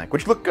Ratchet and Clank,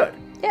 which looked good.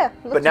 Yeah. It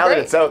looks But now great.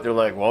 that it's out, they're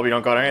like, well, we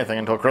don't got anything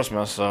until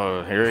Christmas,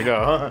 so here you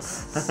go.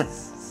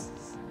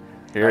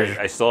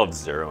 I still have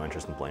zero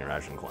interest in playing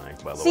Ratchet and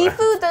Clank, by the way.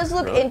 Seafood does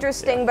look Really?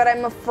 interesting, but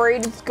I'm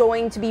afraid it's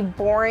going to be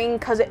boring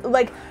because it,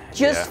 like,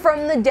 just Yeah.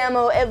 from the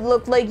demo, it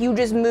looked like you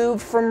just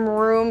moved from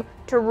room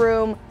to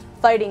room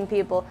fighting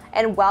people.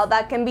 And while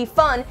that can be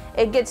fun,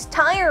 it gets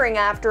tiring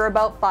after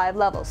about 5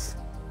 levels.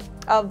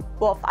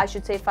 Well, I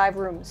should say 5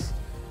 rooms.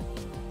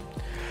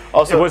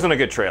 Also, it wasn't a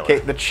good trailer. Okay,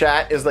 the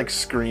chat is like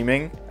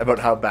screaming about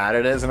how bad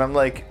it is, and I'm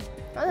like,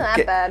 Wasn't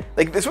that bad?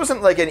 Like this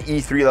wasn't like an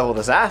E3 level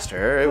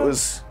disaster. It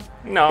was.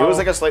 No. It was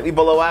like a slightly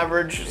below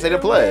average state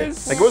of play.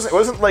 Like it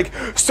wasn't like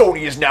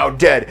Sony is now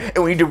dead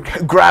and we need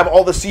to grab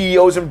all the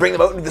CEOs and bring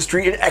them out into the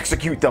street and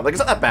execute them. Like it's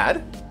not that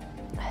bad.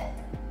 You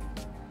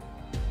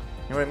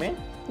know what I mean?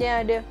 Yeah,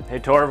 I do. Hey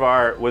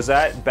Torvar, was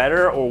that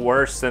better or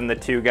worse than the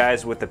 2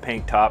 guys with the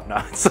pink top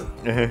knots?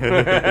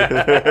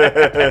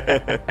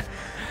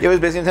 It was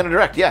basically Nintendo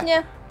Direct, yeah.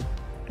 Yeah.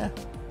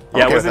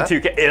 Yeah, it Okay wasn't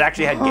with 2K. It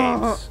actually had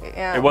games.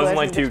 Yeah, it wasn't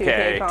like the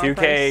 2K.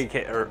 2K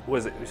 2K, or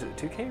was it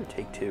 2K or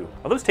Take Two?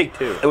 Oh, that was Take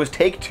Two. It was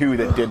Take Two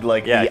that did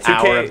like Yeah, the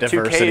hour of 2K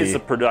diversity. is the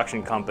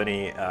production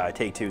company.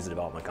 Take Two is the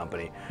development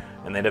company,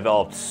 and they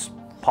developed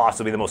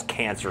possibly the most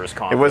cancerous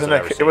conference. It wasn't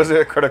I've ever it seen. wasn't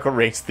a critical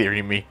race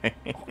theory meeting.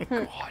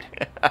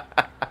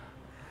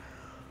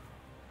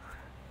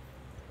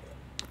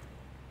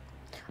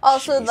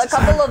 Also, a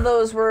couple of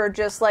those were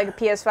just like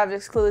PS5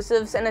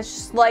 exclusives, and it's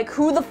just like,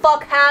 who the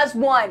fuck has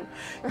one?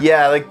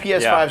 Yeah, like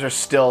PS5s are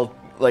still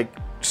like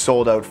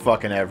sold out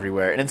fucking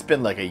everywhere, and it's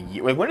been like a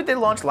year. Wait, when did they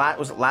launch?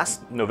 Was it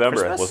last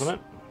November, Christmas? wasn't it?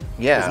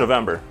 Yeah, It was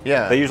November.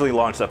 Yeah, They usually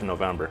launch stuff in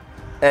November.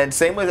 And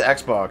same with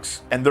Xbox,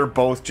 and they're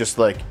both just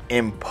like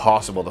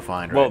impossible to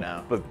find right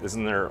now. But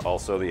isn't there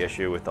also the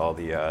issue with all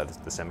the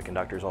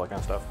semiconductors, all that kind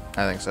of stuff?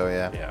 I think so.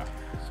 Yeah. Yeah.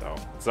 So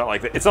it's not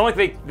like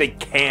they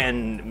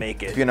can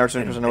make it. If you're an artist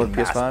interested with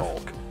mass PS5.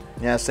 bulk.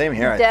 Yeah, same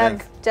here. I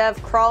think. Dev,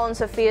 crawl in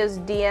Sophia's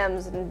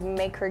DMs and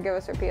make her give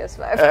us her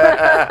PS5.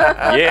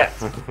 Yeah.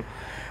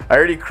 I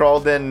already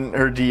crawled in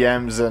her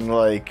DMs and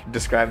like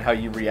described how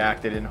you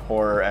reacted in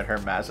horror at her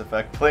Mass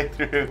Effect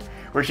playthrough,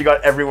 where she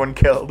got everyone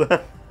killed.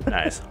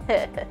 Nice.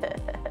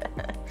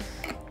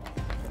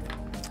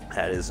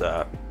 That is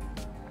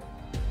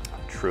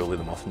truly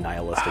the most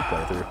nihilistic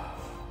playthrough.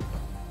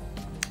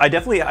 I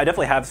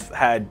definitely have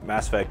had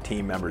Mass Effect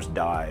team members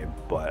die,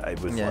 but it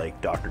was like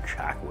Dr.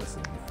 Chakwas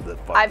and the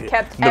fuck. I've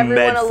kept the everyone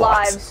med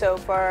alive fox. so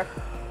far.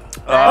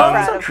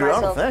 That's not true,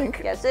 I don't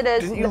think. Yes, it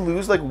is. Didn't you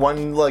lose like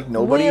one like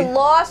nobody? We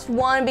lost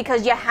one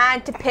because you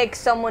had to pick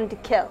someone to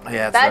kill.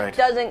 Yeah, that's that right.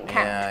 doesn't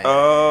count.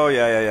 Oh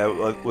yeah.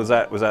 Was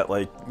that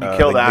like You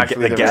killed like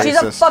Ashley the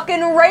She's a fucking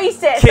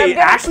racist. Kate I'm gonna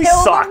Ashley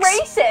kill sucks.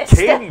 the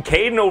racist.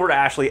 Caden over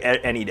Ashley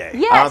any day.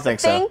 Yes, I don't think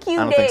so. thank you,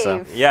 I don't Dave.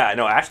 think so. Yeah,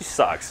 no, Ashley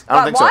sucks. I don't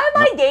God, think so. why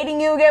am I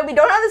dating you again? We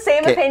don't have the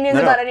same Kate, opinions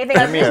no, about anything.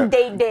 come Let's here. just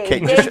date Dave. Kate,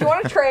 Dave, just- do you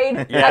want to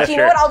trade? Yeah, Actually, you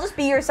know sure. what? I'll just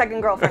be your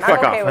second girlfriend. I'm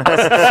Fuck okay off. with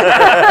this.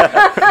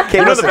 Kate,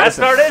 You know the listen, best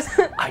listen. part is?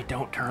 I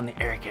don't turn the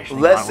air conditioning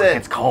on when Listen.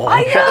 it's cold.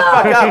 I Shut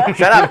the know. fuck up.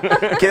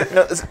 Shut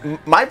up. No,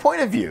 my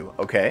point of view,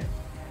 okay,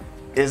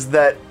 is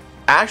that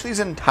Ashley's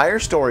entire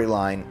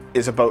storyline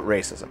is about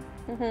racism.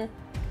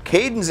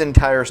 Kaiden's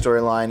entire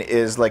storyline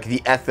is like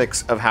the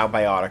ethics of how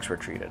biotics were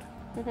treated.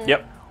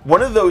 Yep.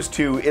 One of those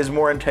two is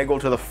more integral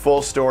to the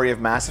full story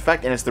of Mass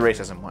Effect, and it's the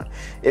racism one.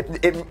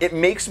 It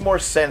makes more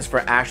sense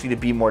for Ashley to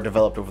be more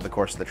developed over the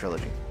course of the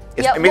trilogy.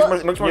 Yeah, it makes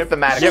more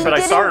thematic. Yeah, but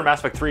I saw her in Mass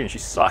Effect 3 and she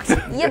sucked.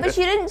 Yeah, but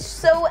she didn't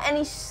show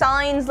any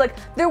signs. Like,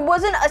 there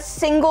wasn't a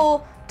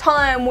single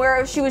time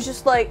where she was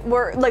just like,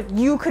 where like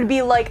you could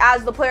be like,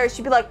 as the player,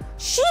 she'd be like,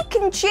 she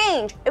can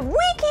change. If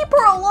we keep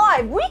her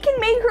alive, we can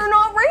make her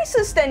not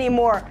racist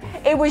anymore.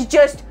 It was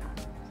just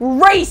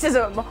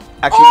racism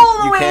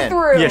all the way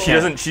through. Yeah, she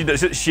doesn't. She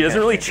doesn't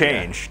really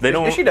change. They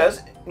don't. She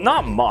does.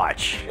 Not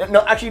much.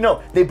 No, actually,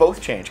 no. They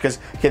both change because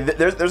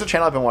there's a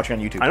channel I've been watching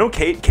on YouTube. I know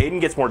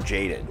Kaiden gets more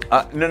jaded.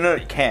 No,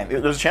 you can't.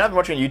 There's a channel I've been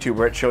watching on YouTube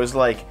where it shows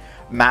like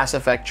Mass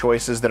Effect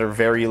choices that are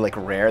very like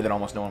rare that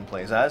almost no one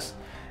plays as,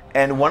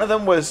 and one of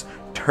them was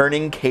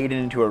turning Kaiden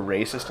into a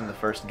racist in the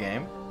first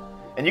game.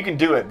 And you can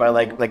do it by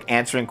like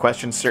answering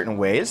questions certain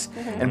ways.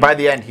 And by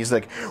the end, he's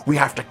like, "We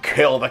have to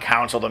kill the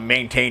council to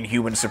maintain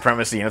human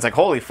supremacy." And it's like,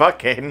 holy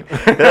fuck, Kaiden.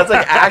 That's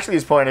like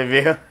Ashley's point of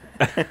view.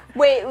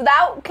 Wait,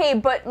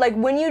 but like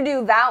when you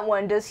do that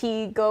one, does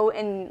he go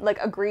and like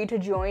agree to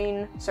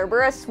join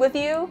Cerberus with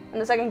you in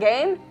the second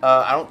game?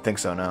 I don't think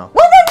so, no.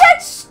 Well, then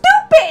that's stupid!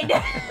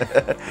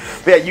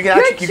 But yeah, you can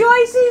actually... Your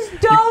choices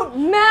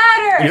don't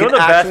matter! You know the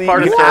best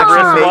part of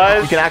Cerberus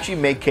was? You can actually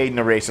make Kaiden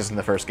a racist in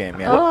the first game,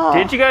 yeah. Oh.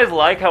 Did you guys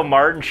like how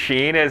Martin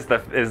Sheen is the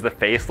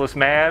faceless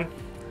man?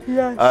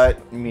 Yes. I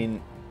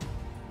mean...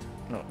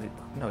 No,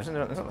 isn't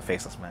it? It's not the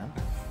faceless man.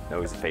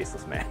 No, he's the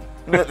faceless man.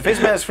 No, the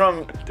faceless man is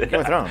from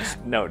Game of Thrones.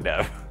 No,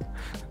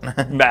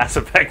 Mass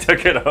Effect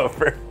took it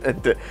over.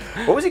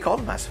 What was he called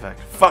in Mass Effect?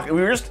 Fuck,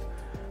 we were just...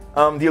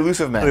 the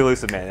Elusive Man. The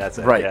Elusive Man, that's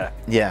it. Right, yeah.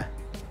 Yeah.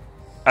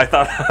 I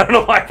don't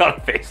know why I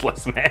thought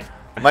faceless man.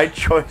 My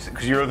choice,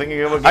 because you were thinking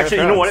about Game Actually,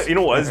 of Thrones. you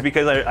know what? It's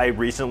because I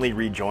recently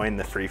rejoined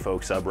the Free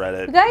Folk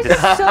subreddit. You guys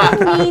are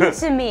so mean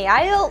to me.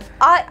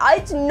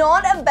 It's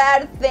not a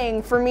bad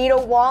thing for me to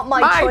want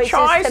my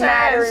choices to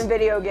matter in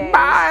video games.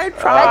 That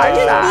should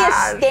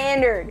just be a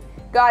standard.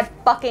 God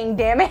fucking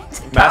damn it.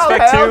 Mass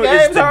Effect 2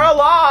 is are a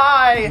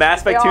lie.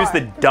 Mass Effect 2 is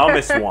the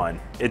dumbest one.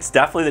 It's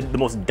definitely the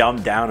most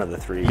dumbed down of the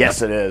three.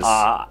 Yes, it is.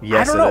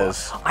 Yes, it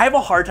is. I have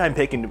a hard time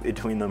picking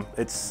between them.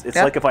 It's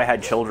like if I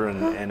had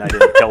children and I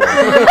didn't kill them.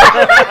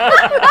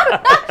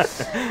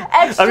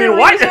 Extra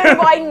reason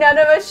why none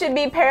of us should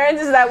be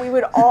parents is that we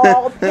would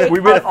all pick We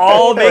would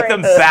all make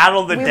them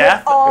battle the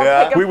death.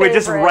 We would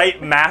just favorite.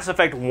 write Mass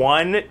Effect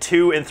 1,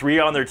 2, and 3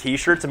 on their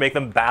t-shirts and make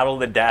them battle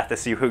the death to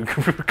see who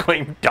could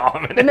claim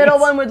dominance. The middle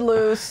one would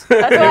lose.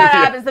 That's what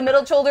happens. The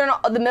middle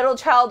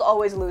child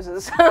always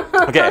loses.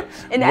 Okay.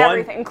 In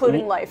everything,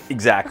 including life.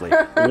 Exactly.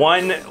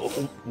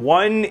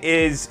 One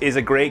is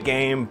a great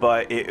game,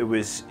 but it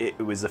was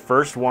the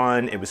first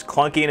one. It was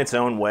clunky in its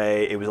own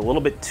way. It was a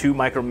little bit too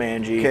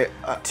micromanagey. Okay,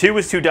 2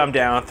 was too dumbed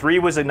down. 3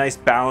 was a nice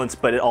balance,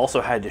 but it also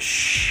had a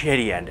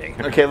shitty ending.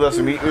 Okay,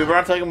 listen, we're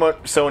not talking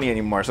about Sony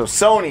anymore. So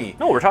Sony.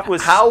 No, we're talking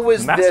about how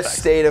was Mass this Effect.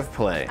 state of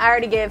play? I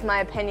already gave my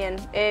opinion.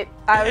 It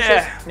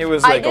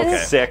was like okay.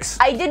 6.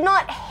 I did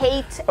not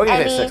hate Okay,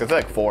 any. 6. It's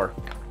like 4.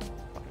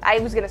 I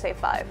was gonna say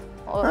 5.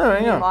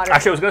 Yeah.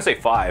 Actually, I was gonna say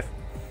 5.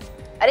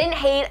 I didn't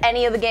hate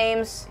any of the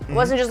games. It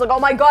wasn't just like, oh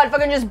my god,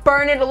 fucking just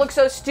burn it. It looks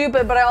so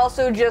stupid. But I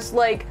also just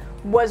like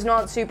was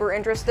not super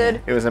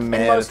interested. It was a in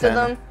meh most of 10.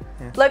 them.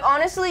 Yeah. Like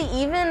honestly,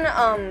 even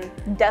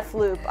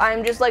Deathloop,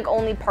 I'm just like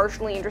only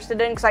partially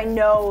interested in because I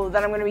know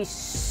that I'm gonna be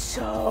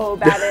so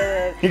bad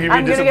at it. You're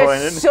I'm gonna gonna be get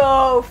disappointed.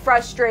 so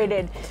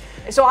frustrated.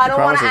 So I don't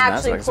want to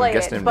promises actually Mass Effect, so I play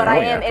guess it, didn't but know I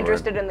you am afterward.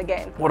 interested in the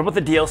game. What about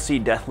the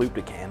DLC Deathloop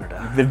to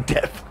Canada? The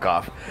death fuck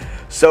off.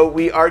 So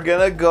we are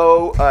gonna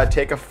go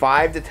take a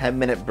 5 to 10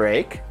 minute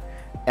break,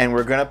 and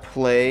we're gonna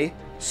play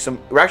some.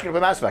 We're actually gonna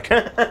play Mass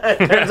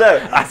Effect. Turns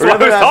out. That's what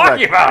I was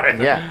talking about it.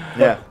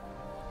 Yeah.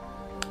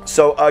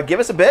 So give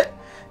us a bit,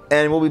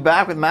 and we'll be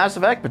back with Mass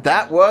Effect. But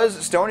that was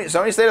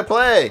Sony's State of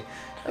Play.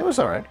 It was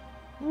all right.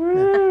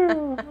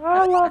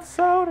 I love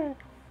Sony.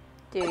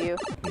 Do you?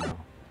 No.